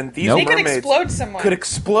 then these mermaids could explode someone. Could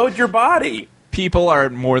explode your body. people are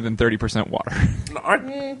more than 30% water.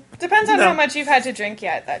 Depends on how much you've had to drink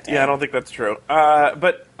yet that day. Yeah, I don't think that's true.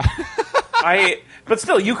 But but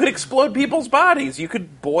still, you could explode people's bodies. You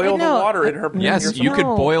could boil the water in her. Yes, you could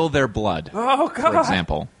boil their blood. Oh God! For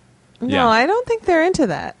example. No, I don't think they're into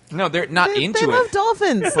that. No, they're not into they it. They love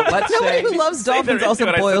dolphins. Nobody who loves dolphins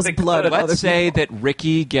also boils blood of other people. Let's say that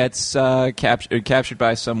Ricky gets captured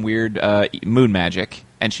by some weird moon magic,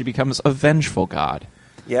 and she becomes a vengeful god.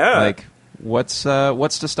 Yeah. Like, what's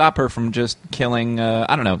to stop her from just killing,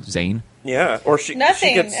 I don't know, Zane? Yeah. Or she Nothing,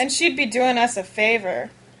 she gets, and she'd be doing us a favor.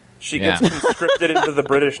 She gets conscripted into the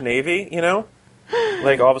British Navy, you know?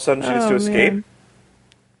 Like, all of a sudden she gets to escape. Man.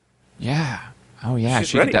 Yeah. Oh, yeah,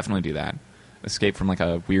 she could definitely do that. Escape from, like,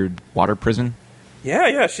 a weird water prison.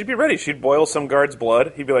 Yeah, she'd be ready. She'd boil some guard's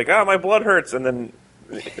blood. He'd be like, my blood hurts, and then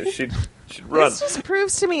she'd run. This just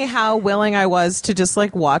proves to me how willing I was to just,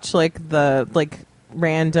 like, watch, like, the, like,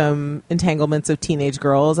 random entanglements of teenage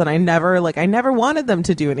girls, and I never wanted them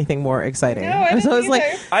to do anything more exciting. No, I didn't so I was like,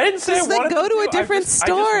 I didn't say just, like, go to a different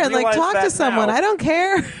store and, like, talk to someone. Now. I don't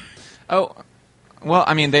care. Oh, well,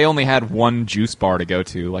 I mean, they only had one juice bar to go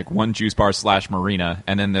to, like one juice bar / marina,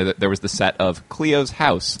 and then there was the set of Cleo's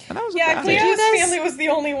house. And that was Cleo's family was the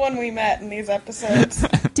only one we met in these episodes.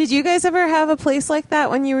 Did you guys ever have a place like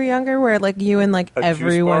that when you were younger, where like you and like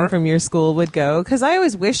everyone from your school would go? Because I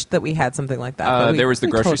always wished that we had something like that. There was the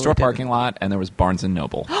grocery store parking lot, and there was Barnes and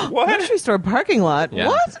Noble. What? Grocery store parking lot? Yeah.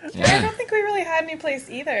 What? Yeah. I don't think we really had any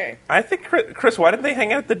place either. I think, Chris, why did they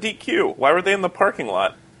hang out at the DQ? Why were they in the parking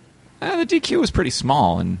lot? The DQ was pretty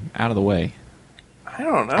small and out of the way. I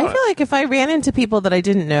don't know. I feel like if I ran into people that I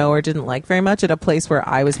didn't know or didn't like very much at a place where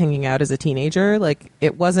I was hanging out as a teenager, like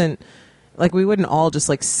it wasn't like we wouldn't all just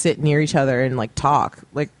like sit near each other and like talk.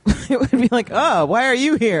 Like it would be like, oh, why are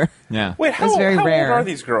you here? Yeah. Wait, how old are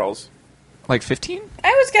these girls? Like 15? I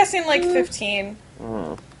was guessing like 15.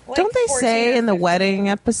 Like don't they 14 say or in the 15. wedding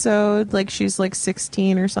episode like she's like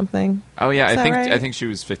 16 or something? Oh yeah, I think she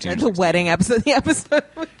was 15. The wedding episode, the episode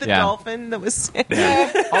with the dolphin that was.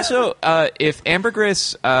 Also, if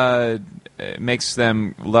ambergris makes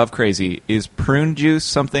them love crazy, is prune juice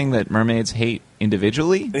something that mermaids hate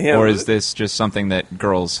individually, or is this just something that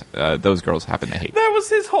those girls happen to hate? That was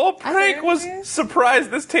his whole prank. Was surprise.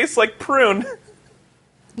 This tastes like prune.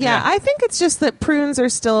 Yeah, I think it's just that prunes are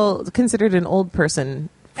still considered an old person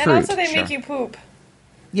fruit. And also they make you poop.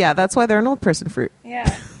 Yeah, that's why they're an old person fruit.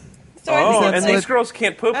 Yeah. So I think and these girls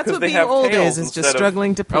can't poop because they have old tails. Is just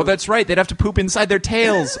struggling to poop. Oh, that's right. They'd have to poop inside their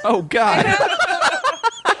tails. Oh, God. And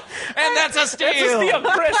that's a steal. That's a steal,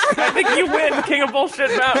 Chris. I think you win, King of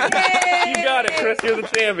Bullshit Mountain. Yay! You got it, Chris. You're the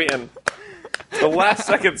champion. The last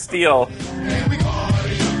second steal.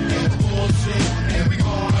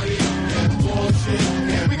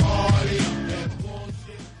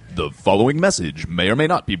 The following message may or may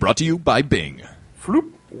not be brought to you by Bing.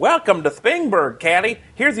 Floop. Welcome to Thingberg, Caddy.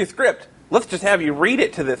 Here's your script. Let's just have you read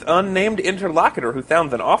it to this unnamed interlocutor who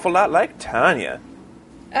sounds an awful lot like Tanya.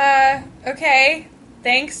 Okay.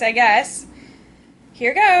 Thanks, I guess.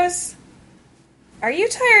 Here goes. Are you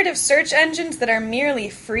tired of search engines that are merely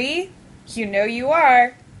free? You know you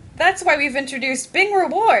are. That's why we've introduced Bing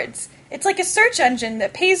Rewards. It's like a search engine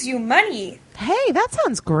that pays you money. Hey, that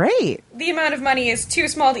sounds great. The amount of money is too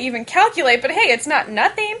small to even calculate, but hey, it's not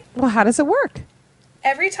nothing. Well, how does it work?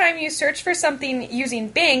 Every time you search for something using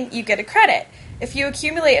Bing, you get a credit. If you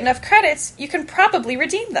accumulate enough credits, you can probably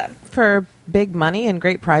redeem them. For big money and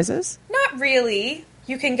great prizes? Not really.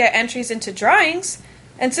 You can get entries into drawings,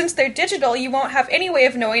 and since they're digital, you won't have any way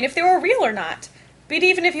of knowing if they were real or not. But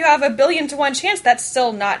even if you have 1,000,000,000 to 1 chance, that's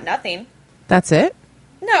still not nothing. That's it?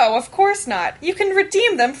 No, of course not. You can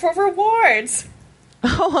redeem them for rewards.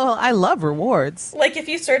 Oh, well, I love rewards. Like if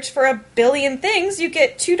you search for 1,000,000,000 things, you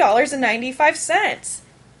get $2.95.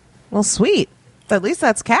 Well, sweet. At least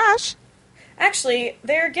that's cash. Actually,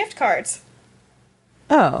 they're gift cards.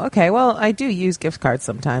 Oh, okay. Well, I do use gift cards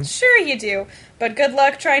sometimes. Sure you do, but good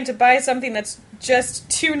luck trying to buy something that's just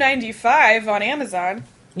 $2.95 on Amazon.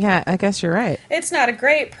 Yeah, I guess you're right. It's not a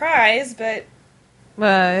great prize, but...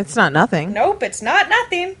 It's not nothing. Nope, it's not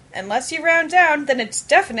nothing. Unless you round down, then it's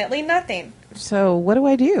definitely nothing. So what do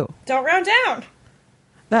I do? Don't round down.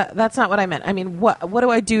 That's not what I meant. I mean, what do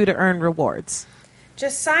I do to earn rewards?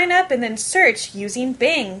 Just sign up and then search using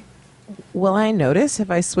Bing. Will I notice if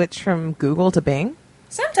I switch from Google to Bing?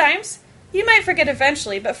 Sometimes. You might forget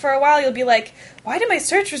eventually, but for a while you'll be like, why do my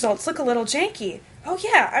search results look a little janky? Oh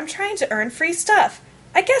yeah, I'm trying to earn free stuff.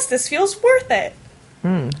 I guess this feels worth it.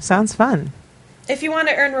 Sounds fun. If you want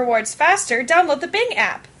to earn rewards faster, download the Bing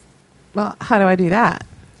app. Well, how do I do that?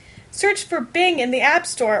 Search for Bing in the App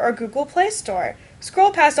Store or Google Play Store.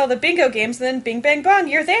 Scroll past all the bingo games, and then bing, bang, bong,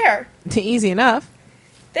 you're there. Easy enough.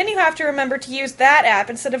 Then you have to remember to use that app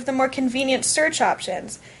instead of the more convenient search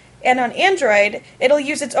options. And on Android, it'll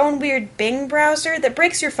use its own weird Bing browser that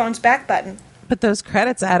breaks your phone's back button. But those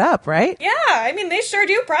credits add up, right? Yeah, I mean, they sure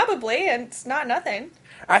do, probably, and it's not nothing.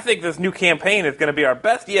 I think this new campaign is going to be our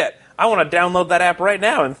best yet. I want to download that app right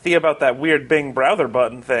now and see about that weird Bing browser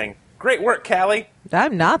button thing. Great work, Callie.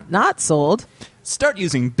 I'm not sold. Start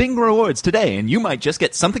using Bing Rewards today, and you might just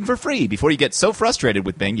get something for free before you get so frustrated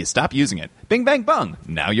with Bing you stop using it. Bing, bang, bung.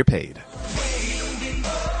 Now you're paid.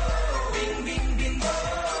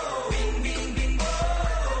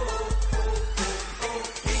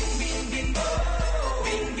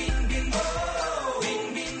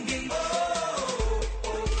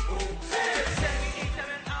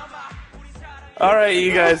 All right,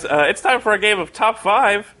 you guys, it's time for a game of Top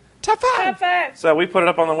 5. Top 5. Top 5. So we put it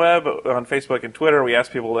up on the web, on Facebook and Twitter. We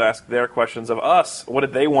asked people to ask their questions of us. What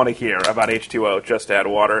did they want to hear about H2O, Just Add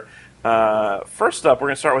Water? First up, we're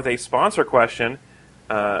going to start with a sponsor question.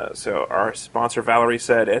 So our sponsor, Valerie,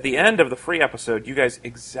 said, at the end of the free episode, you guys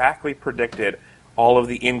exactly predicted all of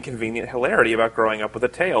the inconvenient hilarity about growing up with a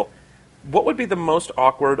tail. What would be the most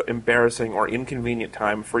awkward, embarrassing, or inconvenient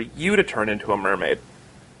time for you to turn into a mermaid?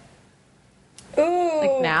 Ooh,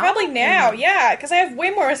 Like now? probably now, yeah, because I have way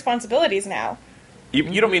more responsibilities now.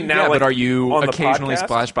 You don't mean now, Yeah, like, but are you on the occasionally podcast?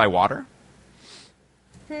 splashed by water?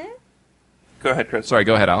 Go ahead, Chris. Sorry,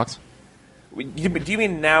 go ahead, Alex. Do you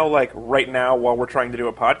mean now, like, right now while we're trying to do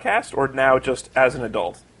a podcast, or now just as an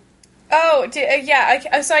adult? Oh,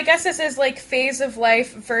 yeah, so I guess this is like phase of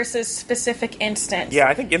life versus specific instance. Yeah,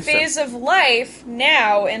 I think instant. Phase of life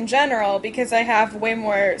now in general, because I have way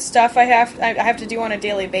more stuff I have to do on a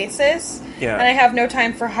daily basis, Yeah. and I have no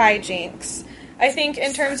time for hi-jinks. I think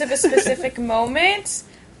in terms of a specific moment,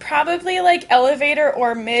 probably like elevator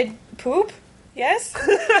or mid-poop, yes?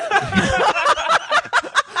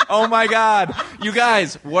 Oh my God, you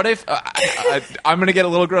guys! What if I'm gonna get a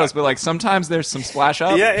little gross, but like sometimes there's some splash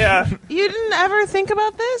up, Yeah. You didn't ever think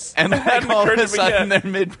about this? and like Hadn't all of occurred a to me sudden yet.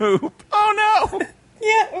 they're mid poop. Oh no!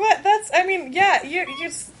 Yeah, what? That's, I mean, yeah, you're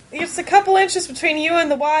just a couple inches between you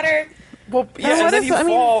and the water. Well, yeah, And and what then if, you I mean,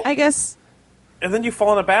 fall, I guess... and then you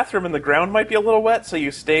fall in a bathroom, and the ground might be a little wet, so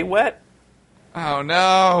you stay wet. Oh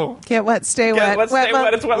no! Get wet, stay wet. Let's stay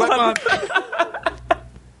wet. It's wet Wet month.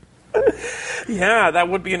 Yeah, that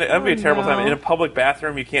would be that'd be a terrible time. no. In a public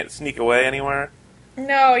bathroom, you can't sneak away anywhere.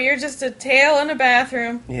 No, you're just a tail in a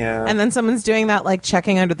bathroom. Yeah. And then someone's doing that, like,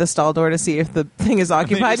 checking under the stall door to see if the thing is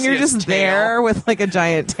occupied, and you're see its just tail. there with, like, a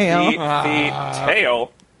giant tail. the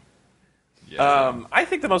tail. Yeah. I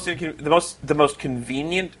think the most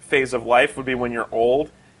convenient phase of life would be when you're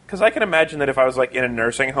old, because I can imagine that if I was like in a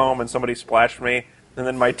nursing home and somebody splashed me and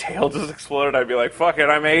then my tail just exploded, I'd be like, "Fuck it,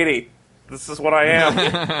 I'm 80. This is what I am."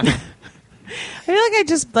 I feel like I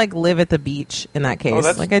just, like, live at the beach in that case.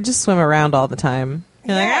 that's- Like, I just swim around all the time.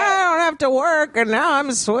 You're like, Yeah. I don't have to work, and now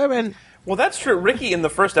I'm swimming. Well, that's true. Ricky, in the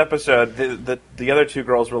first episode, the other two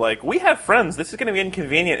girls were like, "We have friends. This is going to be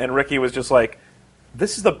inconvenient," and Ricky was just like,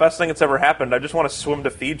 "This is the best thing that's ever happened. I just want to swim to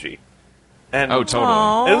Fiji." And Oh, totally.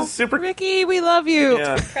 Aw, It was super- Ricky, we love you.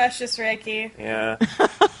 yeah, Precious Ricky. yeah.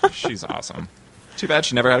 She's awesome. Too bad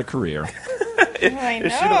she never had a career. I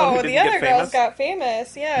Is she the one who know. didn't The get other girls famous? got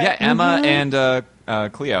famous, yeah. Yeah, Emma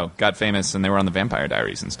and Cleo got famous, and they were on the Vampire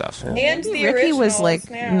Diaries and stuff. And the Ricky was, originals, like,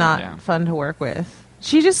 yeah. not Yeah. fun to work with.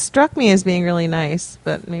 She just struck me as being really nice,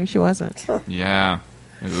 but maybe she wasn't. Yeah.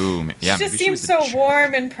 Ooh, yeah. She maybe just she seems was a so jerk.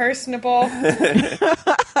 warm and personable.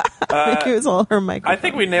 I think it was all her microphone. I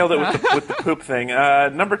think we nailed it with the poop thing.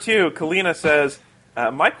 Number 2, Kalina says,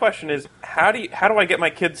 "My question is, how do I get my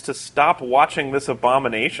kids to stop watching this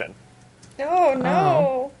abomination?" Oh,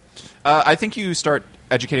 no. I think you start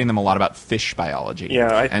educating them a lot about fish biology.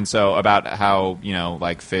 Yeah, and so about how,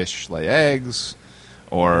 like fish lay eggs,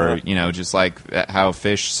 or, just like how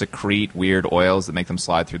fish secrete weird oils that make them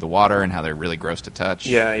slide through the water and how they're really gross to touch.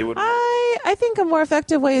 Yeah, you would. I think a more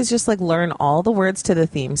effective way is just like learn all the words to the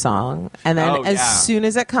theme song, and then Oh, as yeah. soon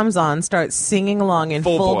as it comes on, start singing along in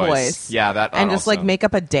full voice. Yeah, that And just like also. make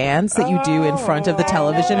up a dance that you do in front of the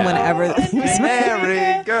television Oh, whenever the theme song.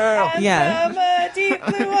 Mary girl. And Yeah. from a deep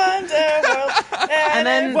blue underworld. And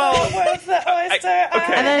then- what's the oyster?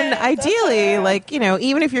 okay. And then ideally, like,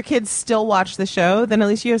 even if your kids still watch the show, then at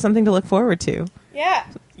least you have something to look forward to. Yeah.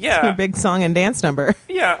 Your Yeah, big song and dance number.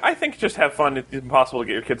 yeah. I think just have fun. It's impossible to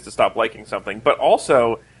get your kids to stop liking something. But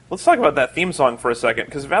also, let's talk about that theme song for a second,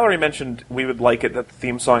 because Valerie mentioned we would like it that the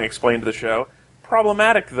theme song explained the show.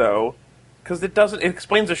 Problematic though, because it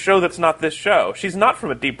explains a show that's not this show. She's not from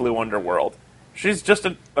a deep blue underworld. She's just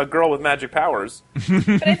a girl with magic powers.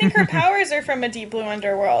 But I think her powers are from a deep blue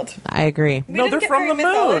underworld. I agree. We No, didn't they're get from very the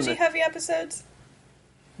moon. mythology-heavy episodes.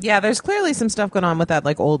 Yeah, there's clearly some stuff going on with that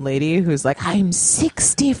like old lady who's like, I'm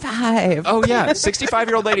 65. Oh yeah,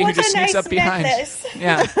 65-year-old lady who What just a sneaks nice up behind. necklace.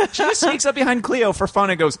 Yeah, she just sneaks up behind Cleo for fun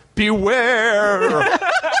and goes, "Beware!"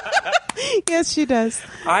 Yes, she does.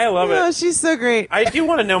 I love Oh, it. she's so great. I do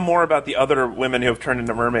want to know more about the other women who have turned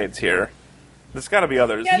into mermaids here. There's got to be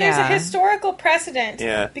others. Yeah, there's a Yeah. historical precedent.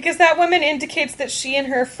 Yeah. Because that woman indicates that she and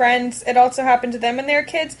her friends, it also happened to them and their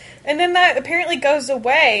kids, and then that apparently goes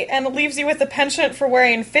away and leaves you with a penchant for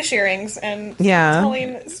wearing fish earrings and Yeah.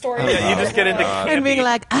 telling stories. Yeah, you just get into And being campy.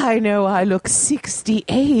 like, I know I look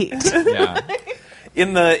 68. Yeah.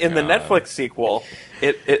 In the Netflix sequel,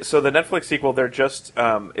 so the Netflix sequel, they're just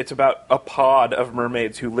it's about a pod of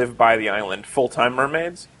mermaids who live by the island, full-time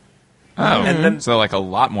mermaids. Oh, And then- so like a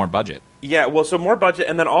lot more budget. Yeah, well, so more budget,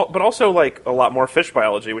 and then but also like a lot more fish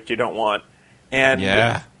biology, which you don't want. And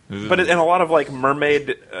Yeah. and a lot of like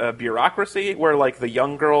mermaid bureaucracy, where like the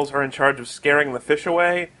young girls are in charge of scaring the fish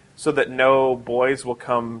away, so that no boys will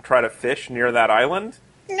come try to fish near that island.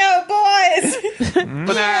 No, boys!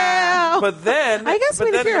 But, Yeah. but then I guess but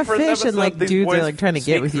when then if you're the a first fish and, episode, like, these dudes are, boys like, trying to get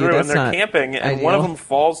sneak with you, through, that's and they're not camping, and one of ideal. them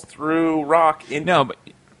falls through rock into No, but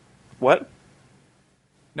what?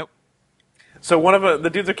 nope. So one of the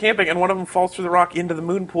dudes are camping, and one of them falls through the rock into the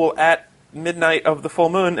moon pool at midnight of the full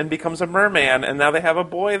moon and becomes a merman, and now they have a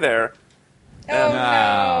boy there. Oh,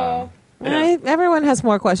 No. no. Everyone has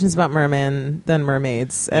more questions about mermen than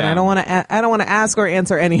mermaids, and Yeah. I don't want to ask or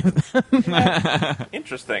answer any of them.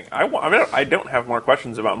 Interesting. I don't have more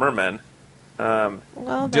questions about mermen.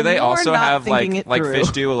 Well, Do then they you're also not have thinking it like through. fish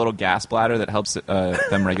do a little gas bladder that helps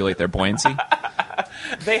them regulate their buoyancy?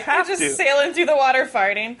 They have Just to. sailing through the water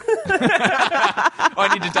farting. Oh,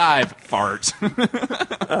 I need to dive. Fart.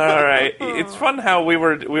 All right. It's fun how we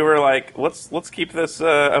were like, let's keep this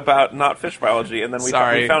about not fish biology, and then we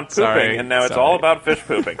found pooping, Sorry. and now it's Sorry. all about fish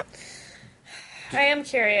pooping. I am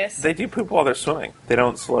curious. They do poop while they're swimming. They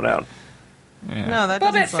don't slow down. Yeah. No, that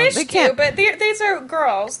Well, doesn't but sound. fish They do, can't. but these are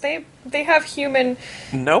girls. They have human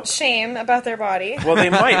Nope. shame about their body. Well,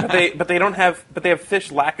 they might, but they don't have. But they have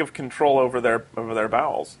fish lack of control over their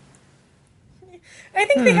bowels. I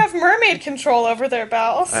think they have mermaid control over their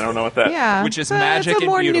bowels. I don't know what that. Yeah, Which is So magic It's a and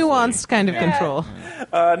more beautifully. nuanced kind of Yeah. control.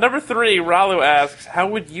 Number 3, Ralu asks, "How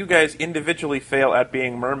would you guys individually fail at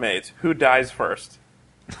being mermaids? Who dies first?"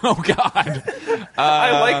 Oh God.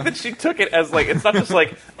 I like that she took it as like it's not just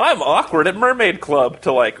like I'm awkward at mermaid club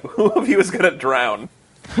to like who of you is gonna drown.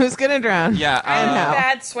 Who's gonna drown? Yeah. I'm a No.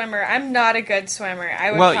 bad swimmer. I'm not a good swimmer.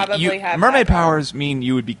 I would Well, probably have mermaid that powers mean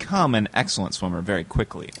you would become an excellent swimmer very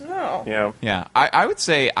quickly. Oh. Yeah. Yeah, I would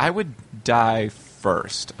say I would die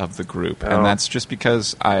first of the group, Oh. and that's just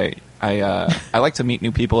because I like to meet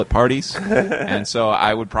new people at parties, and so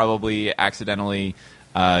I would probably accidentally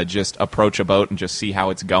just approach a boat and just see how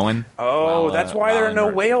it's going. Oh, while, that's why there while are in no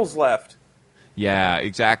mermaid. whales left. Yeah,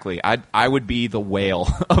 exactly. I would be the whale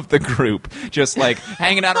of the group, just like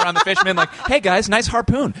hanging out around the fishermen, like, "Hey guys, nice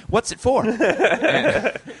harpoon. What's it for?"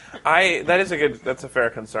 And- That's a fair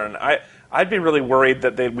concern. I'd be really worried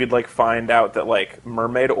that we'd like find out that like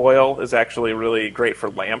mermaid oil is actually really great for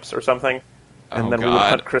lamps or something, and Oh, then we would God.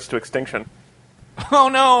 hunt Chris to extinction. oh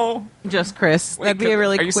no! Just Chris. That'd be a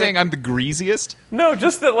really. Are you quick... saying I'm the greasiest? No,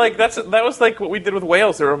 just that like that was like what we did with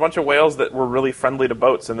whales. There were a bunch of whales that were really friendly to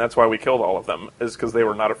boats, and that's why we killed all of them. Is because they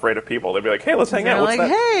were not afraid of people. They'd be like, "Hey, let's hang They're out." What's like,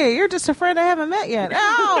 that? hey, you're just a friend I haven't met yet.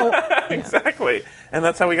 Ow! Exactly, and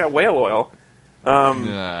that's how we got whale oil.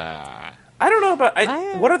 I don't know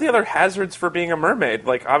about what are the other hazards for being a mermaid?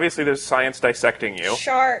 Like, obviously, there's science dissecting you.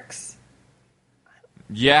 Sharks.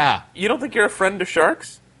 Yeah. You don't think you're a friend to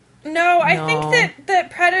sharks? No, I No. think that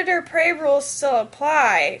predator-prey rules still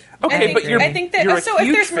apply. Okay, but I think that you're a so. If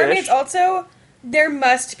huge there's mermaids, fish. also there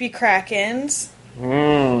must be krakens.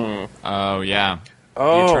 Oh yeah.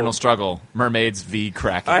 Oh. The eternal struggle. Mermaids v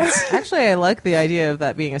Krakens. Actually, I like the idea of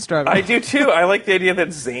that being a struggle. I do too. I like the idea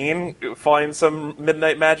that Zane finds some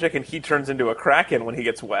midnight magic and he turns into a kraken when he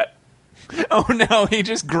gets wet. Oh no, he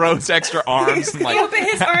just grows extra arms. And, No, like, but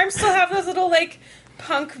his arms still have those little like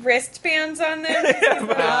punk wristbands on them.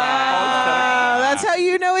 That's how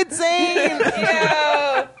you know it's Zane.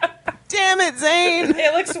 Ew. Damn it, Zane.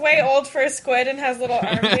 It looks way old for a squid and has little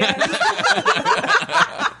armbands.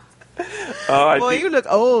 Boy, you look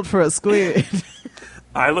old for a squid.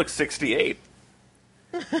 I look 68.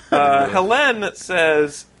 Helen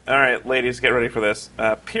says, all right, ladies, get ready for this.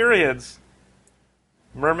 Periods.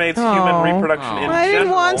 Mermaids, human reproduction in I didn't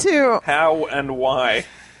general. want to. How and why?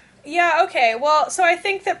 Yeah, okay. Well, so I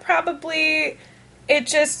think that probably It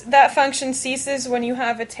just, that function ceases when you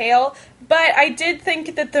have a tail. But I did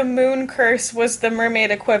think that the moon curse was the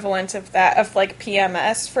mermaid equivalent of that, of like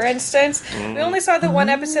PMS, for instance. We only saw the one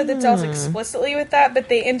episode that dealt explicitly with that, but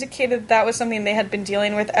they indicated that was something they had been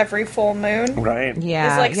dealing with every full moon. Right.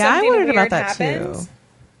 Yeah, Like I wondered about that happens. too.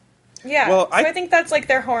 Yeah, Well, so I think that's like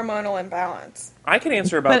their hormonal imbalance. I can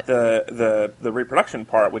answer about the reproduction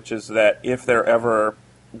part, which is that if they're ever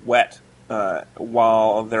wet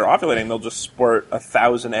while they're ovulating, they'll just squirt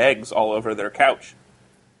 1,000 eggs all over their couch,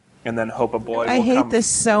 and then hope a boy. I will hate come, this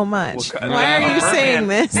so much. will Why are you saying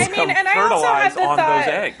this? I mean, and I also had fertilize the on thought.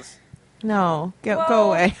 those eggs. No, go Well,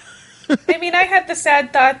 away. I mean, I had the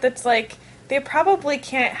sad thought that's like they probably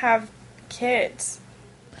can't have kids.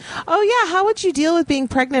 Oh yeah, how would you deal with being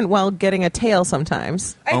pregnant while getting a tail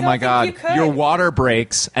sometimes? I Oh don't my think God! you could. Your water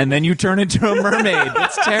breaks, and then you turn into a mermaid.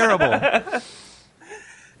 That's terrible.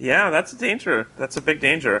 Yeah, that's a danger. That's a big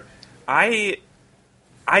danger. I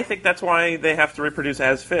think that's why they have to reproduce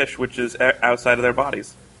as fish, which is outside of their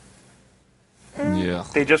bodies. Yeah.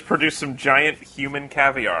 They just produce some giant human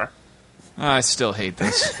caviar. I still hate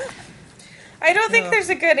this. I don't think there's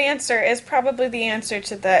a good answer is probably the answer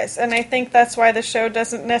to this, and I think that's why the show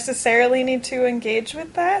doesn't necessarily need to engage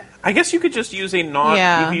with that. I guess you could just use a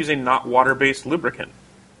not water-based lubricant.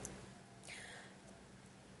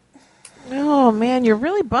 Oh man, you're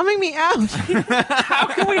really bumming me out. How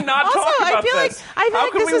can we not Also, talk about I feel this?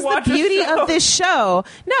 like this is the beauty of this show.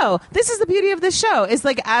 No, this is the beauty of this show. Is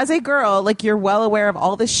like as a girl, like you're well aware of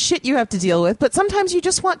all the shit you have to deal with, but sometimes you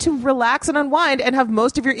just want to relax and unwind and have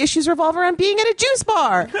most of your issues revolve around being at a juice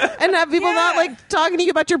bar and have people not like talking to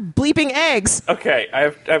you about your bleeping eggs. Okay,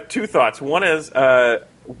 I have two thoughts. One is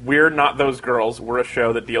we're not those girls. We're a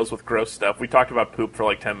show that deals with gross stuff. We talked about poop for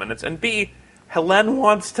like 10 minutes. And B, Helene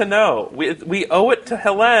wants to know. We owe it to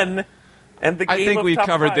Helene and the game I think of we've top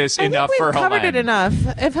covered five. this I think enough we've for covered Helene. it enough.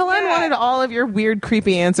 If Helene wanted all of your weird,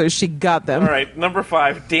 creepy answers, she got them. All right, number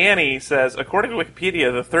 5. Danny says, according to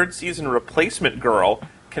Wikipedia, the third season replacement girl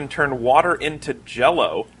can turn water into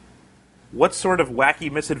Jell-O. What sort of wacky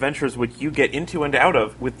misadventures would you get into and out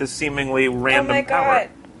of with this seemingly random Oh my power?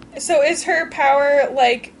 god. So is her power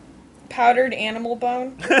like powdered animal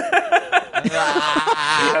bone?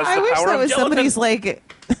 I wish that was somebody's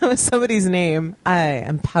that was somebody's name. I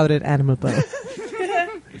am powdered animal bone.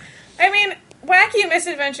 I mean, wacky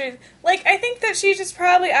misadventures. Like, I think that she just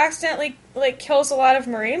probably accidentally like kills a lot of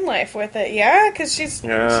marine life with it. Yeah, because she's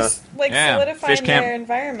just like solidifying Fish can't- their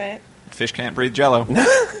environment. Fish can't breathe Jello.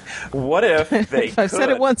 What if they If I've said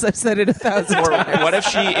it once, I've said it 1,000 Or times.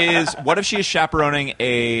 what if she is chaperoning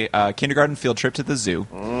a kindergarten field trip to the zoo,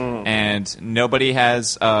 and nobody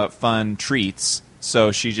has fun treats,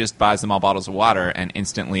 so she just buys them all bottles of water and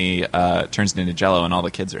instantly turns it into Jello, and all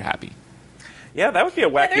the kids are happy. Yeah, that would be a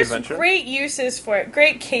wacky There's adventure. great uses for it.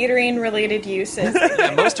 Great catering-related uses.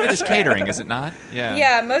 Yeah, most of it is catering, is it not? Yeah.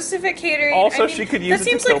 Yeah, most of it catering. Also, I mean, she could use that it to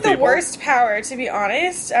seems kill like the people. worst power, to be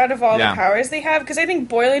honest, out of all Yeah. the powers they have. Because I think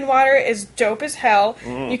boiling water is dope as hell.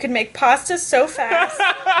 You can make pasta so fast. And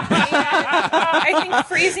I think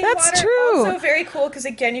freezing That's water true. also very cool. Because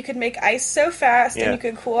again, you could make ice so fast, Yeah. and you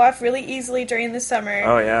could cool off really easily during the summer.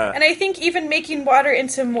 Oh, yeah. And I think even making water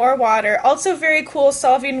into more water, also very cool,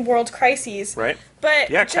 solving world crises. Right?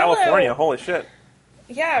 But Yeah, Jell-O- California, holy shit.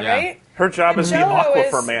 Yeah, Yeah. right. Her job is the Jell-O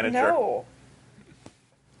aquifer is- manager. No.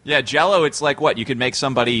 Yeah, Jello, it's like what? You could make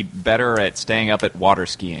somebody better at staying up at water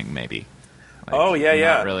skiing, maybe. Like, Oh, yeah,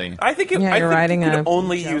 yeah. Not really. I think, Yeah, I you're think riding you a could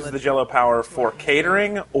only use the Jell-O power for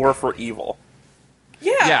catering or for evil.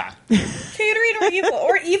 Yeah. Yeah. Catering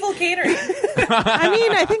or evil catering. I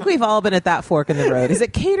mean, I think we've all been at that fork in the road. Is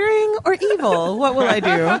it catering or evil? What will I do?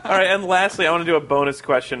 All right, and lastly, I want to do a bonus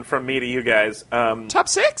question from me to you guys. Top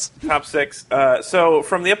 6? Top 6. So,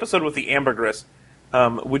 from the episode with the ambergris,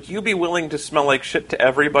 would you be willing to smell like shit to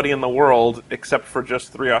everybody in the world except for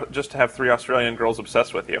just to have 3 Australian girls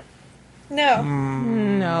obsessed with you? No.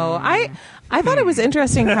 No, I thought it was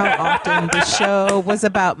interesting how often the show was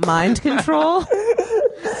about mind control.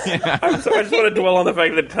 So I just want to dwell on the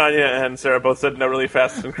fact that Tanya and Sarah both said no really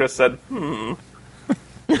fast, and Chris said,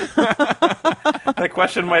 That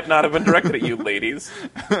question might not have been directed at you, ladies.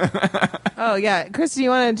 Oh yeah, Chris, do you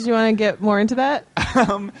want to get more into that?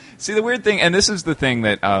 See, the weird thing, and this is the thing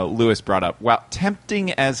that Lewis brought up, while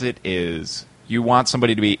tempting as it is, you want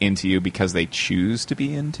somebody to be into you because they choose to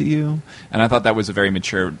be into you. And I thought that was a very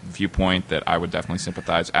mature viewpoint that I would definitely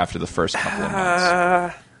sympathize after the first couple of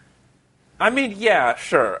months. I mean, yeah,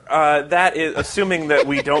 sure. That is assuming that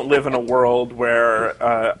we don't live in a world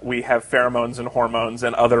where we have pheromones and hormones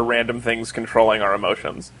and other random things controlling our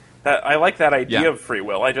emotions. I like that idea Yeah. of free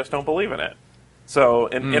will. I just don't believe in it. So,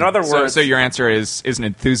 in other words... So your answer is an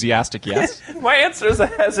enthusiastic yes? My answer is a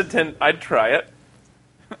hesitant, I'd try it.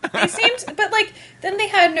 They seemed, but like, then they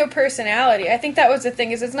had no personality. I think that was the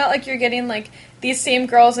thing, is it's not like you're getting like these same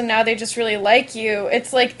girls and now they just really like you.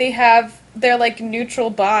 It's like they're like neutral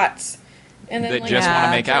bots. And then that like, just want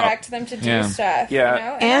to make out. direct them to do stuff. Yeah. You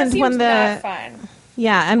know? And that when seems not fun.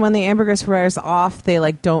 Yeah, and when the ambergris wears off, they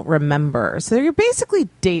like don't remember. So you're basically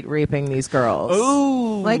date raping these girls.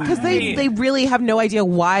 Ooh, like because they really have no idea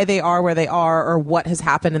why they are where they are or what has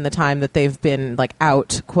happened in the time that they've been like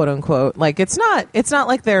out, quote unquote. Like it's not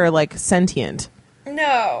like they're like sentient.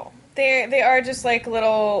 No. They are just like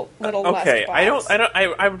little Okay, lust bots.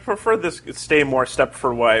 I would prefer this stay more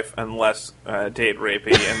Stepford Wife and less date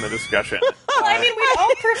rapey in the discussion. Well, I mean, we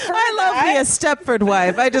all prefer I love me a Stepford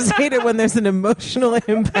wife. I just hate it when there's an emotional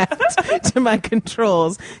impact to my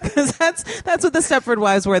controls, because that's what the Stepford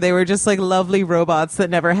wives were. They were just like lovely robots that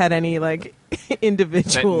never had any like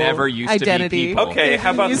individual that never used identity. to be people. Okay,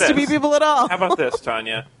 how about used this? to be people at all. How about this,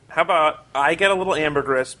 Tanya? How about I get a little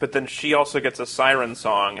ambergris, but then she also gets a siren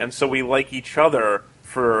song, and so we like each other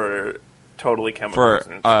for totally chemical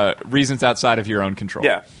reasons. For reasons outside of your own control.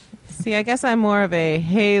 Yeah. See, I guess I'm more of a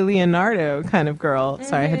Hey Leonardo kind of girl.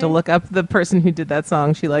 Sorry, I had to look up the person who did that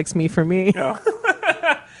song. She Likes Me for Me. No.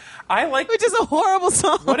 I like... Which is a horrible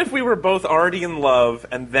song. What if we were both already in love,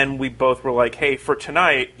 and then we both were like, hey, for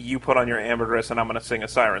tonight, you put on your ambergris, and I'm going to sing a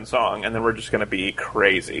siren song, and then we're just going to be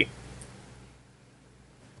crazy.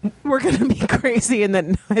 We're going to be crazy, and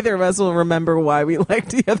then neither of us will remember why we liked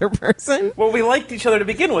the other person. Well, we liked each other to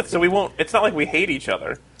begin with, so we won't... It's not like we hate each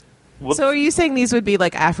other. So are you saying these would be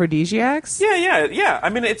like aphrodisiacs? Yeah. I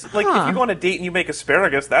mean, it's like if you go on a date and you make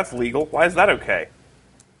asparagus, that's legal. Why is that okay?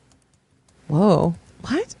 Whoa.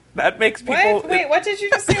 What? That makes people... What? Wait, what did you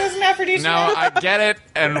just say was an aphrodisiac? No, I get it,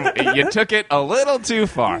 and you took it a little too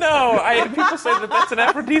far. No, people say that that's an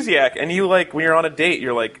aphrodisiac, and you like when you're on a date,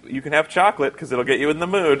 you're like, you can have chocolate because it'll get you in the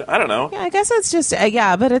mood. I don't know. Yeah, I guess it's just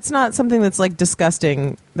but it's not something that's like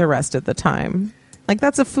disgusting the rest of the time. Like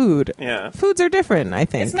that's a food. Yeah. Foods are different, I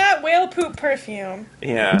think. It's not whale poop perfume.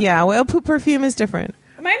 Yeah. Yeah, whale poop perfume is different.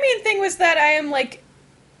 My main thing was that I am like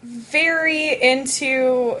very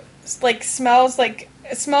into like smells. Like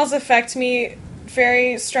smells affect me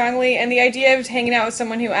very strongly, and the idea of hanging out with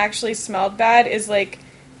someone who actually smelled bad is like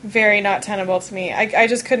very not tenable to me. I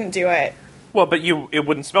just couldn't do it. Well, but it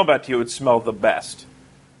wouldn't smell bad to you. It would smell the best.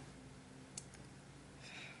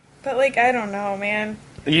 But like, I don't know, man.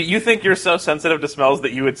 You think you're so sensitive to smells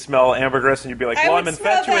that you would smell ambergris and you'd be like, well, I'm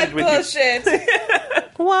infatuated with bullshit.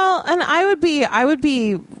 Well, and I would be,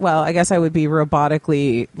 I guess I would be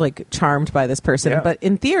robotically like charmed by this person. Yeah. But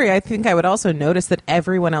in theory, I think I would also notice that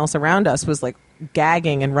everyone else around us was like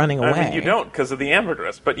gagging and running away. I mean, you don't because of the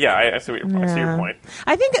ambergris, but yeah, I see your point.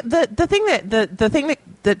 I think the thing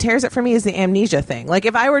that tears it for me is the amnesia thing. Like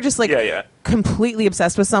if I were just like completely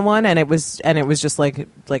obsessed with someone and it was just like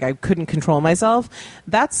I couldn't control myself,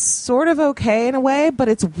 that's sort of okay in a way, but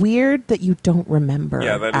it's weird that you don't remember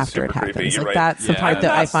after it happens. Creepy. You're like right. that's the part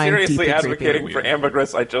that I find seriously deeply advocating creepy. for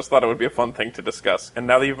ambergris. I just thought it would be a fun thing to discuss, and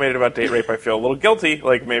now that you've made it about date rape, I feel a little guilty.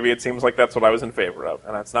 Like maybe it seems like that's what I was in favor of,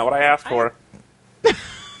 and that's not what I asked for.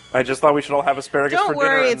 I just thought we should all have asparagus for dinner. Don't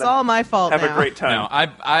worry, it's all my fault. Have now. a great time. No,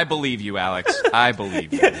 I believe you, Alex. I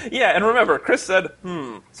believe you. Yeah, and remember, Chris said,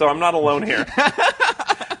 so I'm not alone here.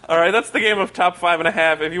 All right, that's the game of Top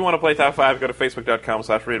 5.5. If you want to play Top 5, go to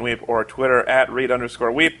Facebook.com/ReadAndWeep or Twitter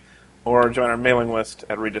 @Read_Weep or join our mailing list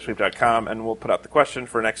at ReadJustWeep.com, and we'll put out the question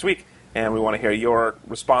for next week, and we want to hear your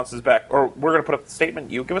responses back. Or we're going to put up the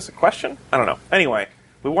statement. You give us a question? I don't know. Anyway,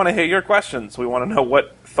 we want to hear your questions. We want to know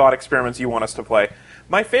what thought experiments you want us to play.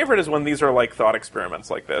 My favorite is when these are like thought experiments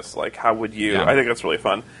like this. Like, how would you... Yeah. I think that's really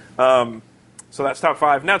fun. So that's Top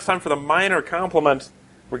 5. Now it's time for the minor compliment.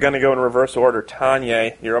 We're going to go in reverse order.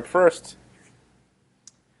 Tanya, you're up first.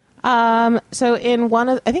 So in one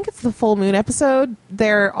of, I think it's the full moon episode,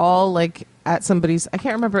 they're all like at somebody's, I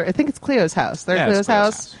can't remember, I think it's Cleo's house. They're at Cleo's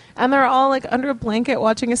house. And they're all like under a blanket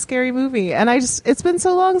watching a scary movie. And it's been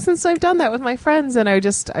so long since I've done that with my friends. And I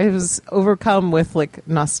was overcome with like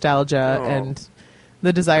nostalgia and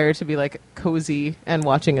the desire to be like cozy and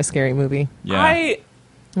watching a scary movie. Yeah. It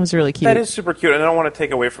was really cute. That is super cute, and I don't want to take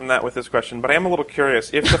away from that with this question, but I am a little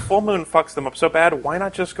curious. If the full moon fucks them up so bad, why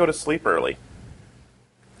not just go to sleep early?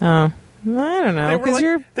 Oh, I don't know.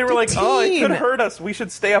 They were like, oh, it could hurt us. We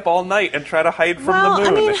should stay up all night and try to hide from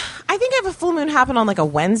the moon. I mean, I think if a full moon happened on like a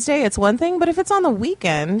Wednesday, it's one thing. But if it's on the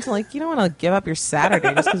weekend, like you don't want to give up your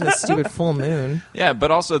Saturday just because of a stupid full moon. Yeah, but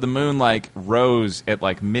also the moon like rose at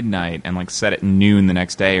like midnight and like set at noon the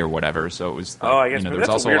next day or whatever. So it was. Like, I guess there that's was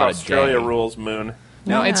also a weird a lot Australia of day. rules moon.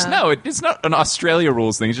 No, Yeah. it's not an Australia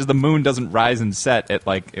rules thing. It's just the moon doesn't rise and set at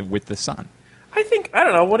with the sun. I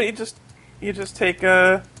don't know. What do you just take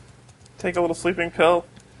a little sleeping pill,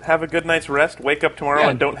 have a good night's rest, wake up tomorrow,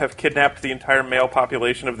 and don't have kidnapped the entire male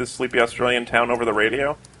population of this sleepy Australian town over the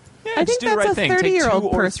radio? Yeah, I just think do the that's right a thing. 30-year-old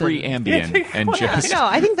Take 2 or person. 3 Ambien and just... No,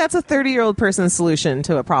 I think that's a 30-year-old person's solution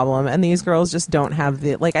to a problem, and these girls just don't have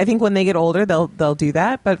the I think when they get older, they'll do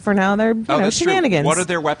that, but for now they're that's shenanigans. True. What are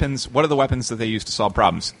their weapons? What are the weapons that they use to solve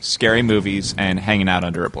problems? Scary movies and hanging out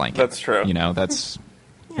under a blanket. That's true. That's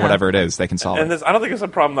whatever it is, they can solve And it. I don't think it's a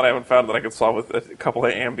problem that I haven't found that I could solve with a couple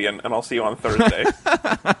of Ambien, and I'll see you on Thursday.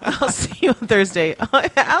 I'll see you on Thursday.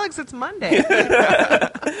 Alex, it's Monday.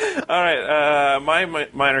 All right, my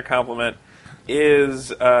minor compliment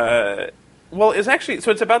is actually,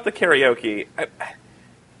 so it's about the karaoke.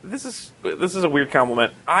 This is a weird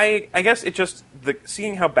compliment. I guess it just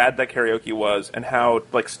seeing how bad that karaoke was and how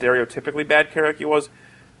stereotypically bad karaoke was.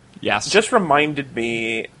 Yes, just reminded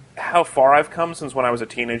me how far I've come since when I was a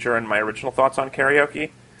teenager and my original thoughts on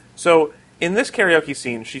karaoke. So in this karaoke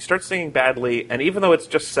scene, she starts singing badly, and even though it's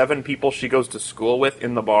just 7 people she goes to school with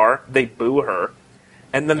in the bar, they boo her.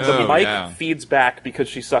 And then the mic feeds back because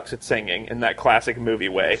she sucks at singing in that classic movie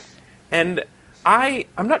way. And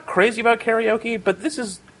I'm not crazy about karaoke, but this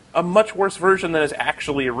is a much worse version than is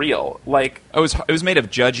actually real. It was made of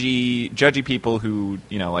judgy people who,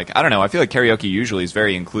 I don't know. I feel like karaoke usually is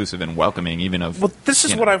very inclusive and welcoming, even of. Well, this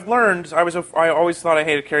is what I've learned. I always thought I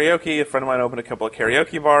hated karaoke. A friend of mine opened a couple of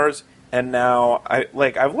karaoke bars, and now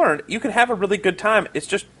I've learned you can have a really good time. It's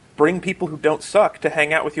just bring people who don't suck to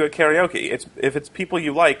hang out with you at karaoke. If it's people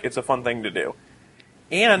you like, it's a fun thing to do.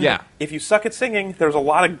 And if you suck at singing, there's a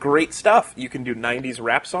lot of great stuff. You can do 90s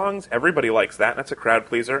rap songs. Everybody likes that. That's a crowd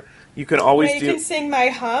pleaser. You can always You can sing My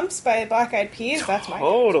Humps by Black Eyed Peas. That's my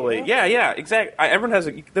Totally. go-to. Yeah, exactly. Everyone has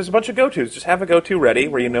there's a bunch of go-tos. Just have a go-to ready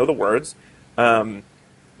where you know the words. Mine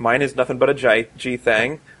is Nothing But a G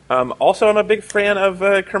Thing. Also, I'm a big fan of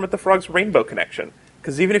Kermit the Frog's Rainbow Connection.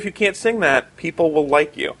 Because even if you can't sing that, people will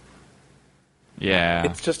like you. Yeah.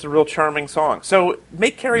 It's just a real charming song. So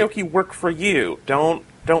make karaoke work for you. Don't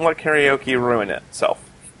let karaoke ruin itself.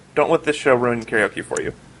 Don't let this show ruin karaoke for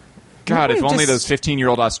you. God, if only those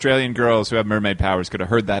 15-year-old Australian girls who have mermaid powers could have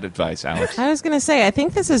heard that advice, Alex. I was going to say, I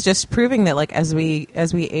think this is just proving that, as we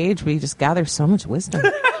age, we just gather so much wisdom.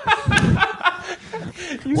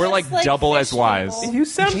 We're double as wise. People. You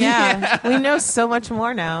sound we know so much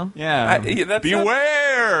more now. Yeah.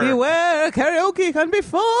 Beware! Beware, karaoke can be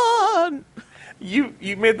fun! You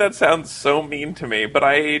made that sound so mean to me, but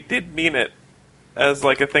I did mean it as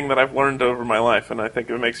a thing that I've learned over my life, and I think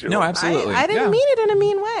it makes you No, laugh. absolutely. I didn't mean it in a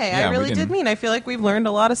mean way. Yeah, I really did mean. I feel like we've learned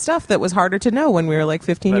a lot of stuff that was harder to know when we were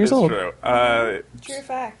 15 years old. True. True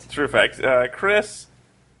fact. True fact. Chris,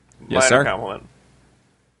 Yes, minor sir. compliment.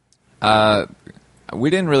 We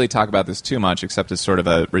didn't really talk about this too much, except as sort of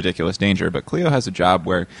a ridiculous danger, but Cleo has a job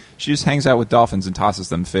where she just hangs out with dolphins and tosses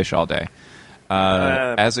them fish all day.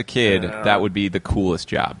 As a kid, that would be the coolest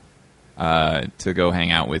job, to go hang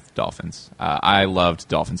out with dolphins. I loved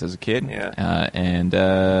dolphins as a kid, and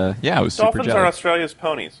I was super Dolphins jealous. are Australia's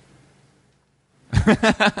ponies.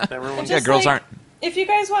 Everyone, Just girls aren't. If you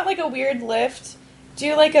guys want a weird lift,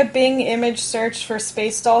 do a Bing image search for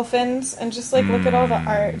space dolphins and just look at all the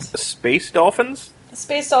art. Space dolphins?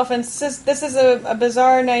 Space dolphins. This is a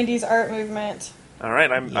bizarre '90s art movement. All right,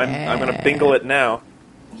 I'm going to bingle it now.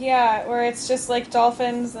 Yeah, where it's just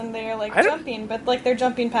dolphins and they're jumping, but they're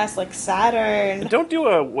jumping past Saturn. Don't do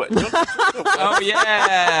a what? Oh,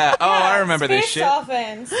 yeah. Oh, I remember this Space shit.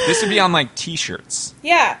 dolphins. This would be on, T-shirts.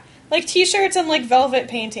 Yeah, T-shirts and velvet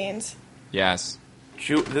paintings. Yes.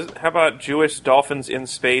 How about Jewish dolphins in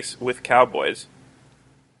space with cowboys?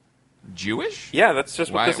 Jewish? Yeah, that's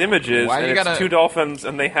just what this image is. Why and you it's gotta... 2 dolphins,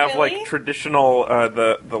 and they have Really? traditional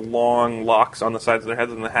the long locks on the sides of their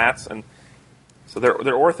heads and the hats, and so they're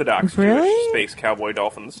orthodox Really? Jewish space cowboy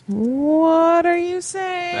dolphins. What are you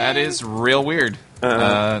saying? That is real weird.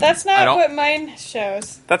 That's not what mine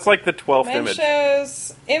shows. That's the 12th Mine image.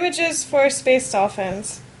 shows images for space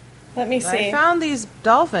dolphins. Let me see. I found these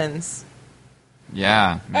dolphins.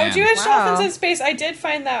 Yeah, man. Oh, Jewish Wow. dolphins in space. I did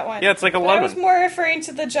find that one. Yeah, it's like 11. But I was more referring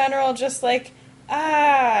to the general, just here's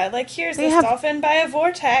They this have- dolphin by a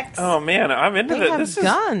vortex. Oh man, I'm into They this. have This is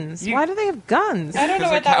guns. Why do they have guns? I don't know Because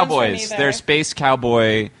they're what that one's cowboys. from either. They're space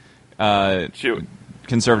cowboy Jew.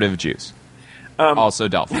 conservative Jews. Also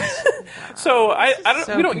dolphins. So I don't.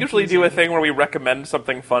 So We don't usually do a confusing. thing where we recommend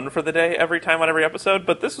something fun for the day every time on every episode,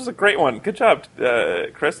 but this was a great one. Good job,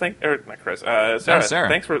 Chris. Not Chris. Sarah. Sarah.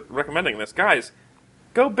 Thanks for recommending this, guys.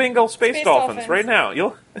 Go bingo space dolphins dolphins. right now.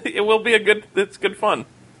 It will be it's good fun.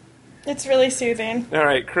 It's really soothing. All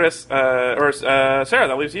right, Chris, Sarah,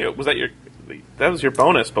 that leaves you. That was your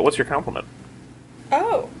bonus, but what's your compliment?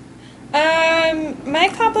 Oh. My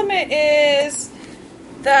compliment is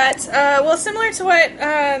that, similar to what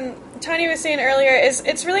Tanya was saying earlier, is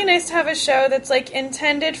it's really nice to have a show that's, like,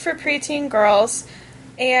 intended for preteen girls,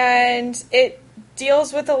 and it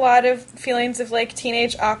deals with a lot of feelings of, like,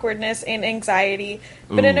 teenage awkwardness and anxiety,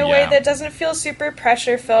 but in a way that doesn't feel super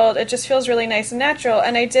pressure-filled. It just feels really nice and natural,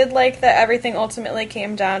 and I did like that everything ultimately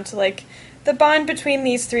came down to, like, the bond between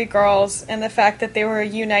these three girls and the fact that they were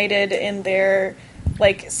united in their,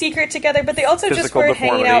 like, secret together, but they also just were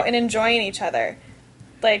hanging out and enjoying each other.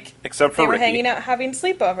 Like, except for they were Ricky. hanging out having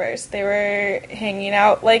sleepovers. They were hanging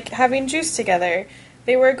out, like, having juice together.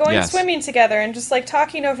 They were going swimming together and just, like,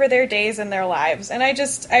 talking over their days and their lives. And I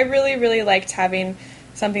really, really liked having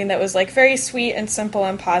something that was, like, very sweet and simple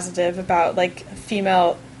and positive about, like,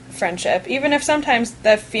 female friendship, even if sometimes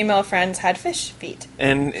the female friends had fish feet.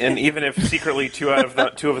 And even if secretly two of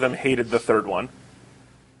them hated the third one.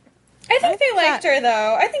 I think they liked her,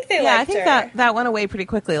 though. I think they liked her. I think that went away pretty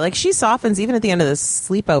quickly. Like, she softens even at the end of the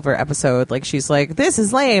sleepover episode. Like, she's like, this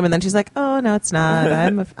is lame. And then she's like, oh, no, it's not.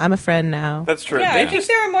 I'm a friend now. That's true. Yeah, I think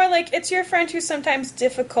they were more like, it's your friend who's sometimes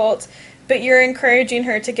difficult, but you're encouraging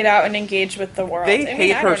her to get out and engage with the world. They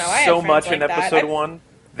hate her so much in episode 1.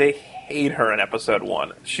 They hate her in episode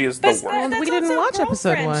 1. She is the worst. We didn't watch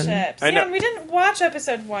episode 1. I know. Yeah, we didn't watch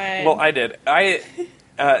episode 1. Well, I did.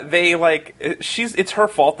 It's her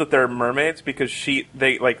fault that they're mermaids because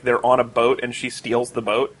they're on a boat and she steals the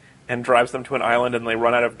boat and drives them to an island and they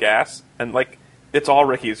run out of gas and it's all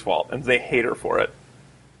Ricky's fault and they hate her for it.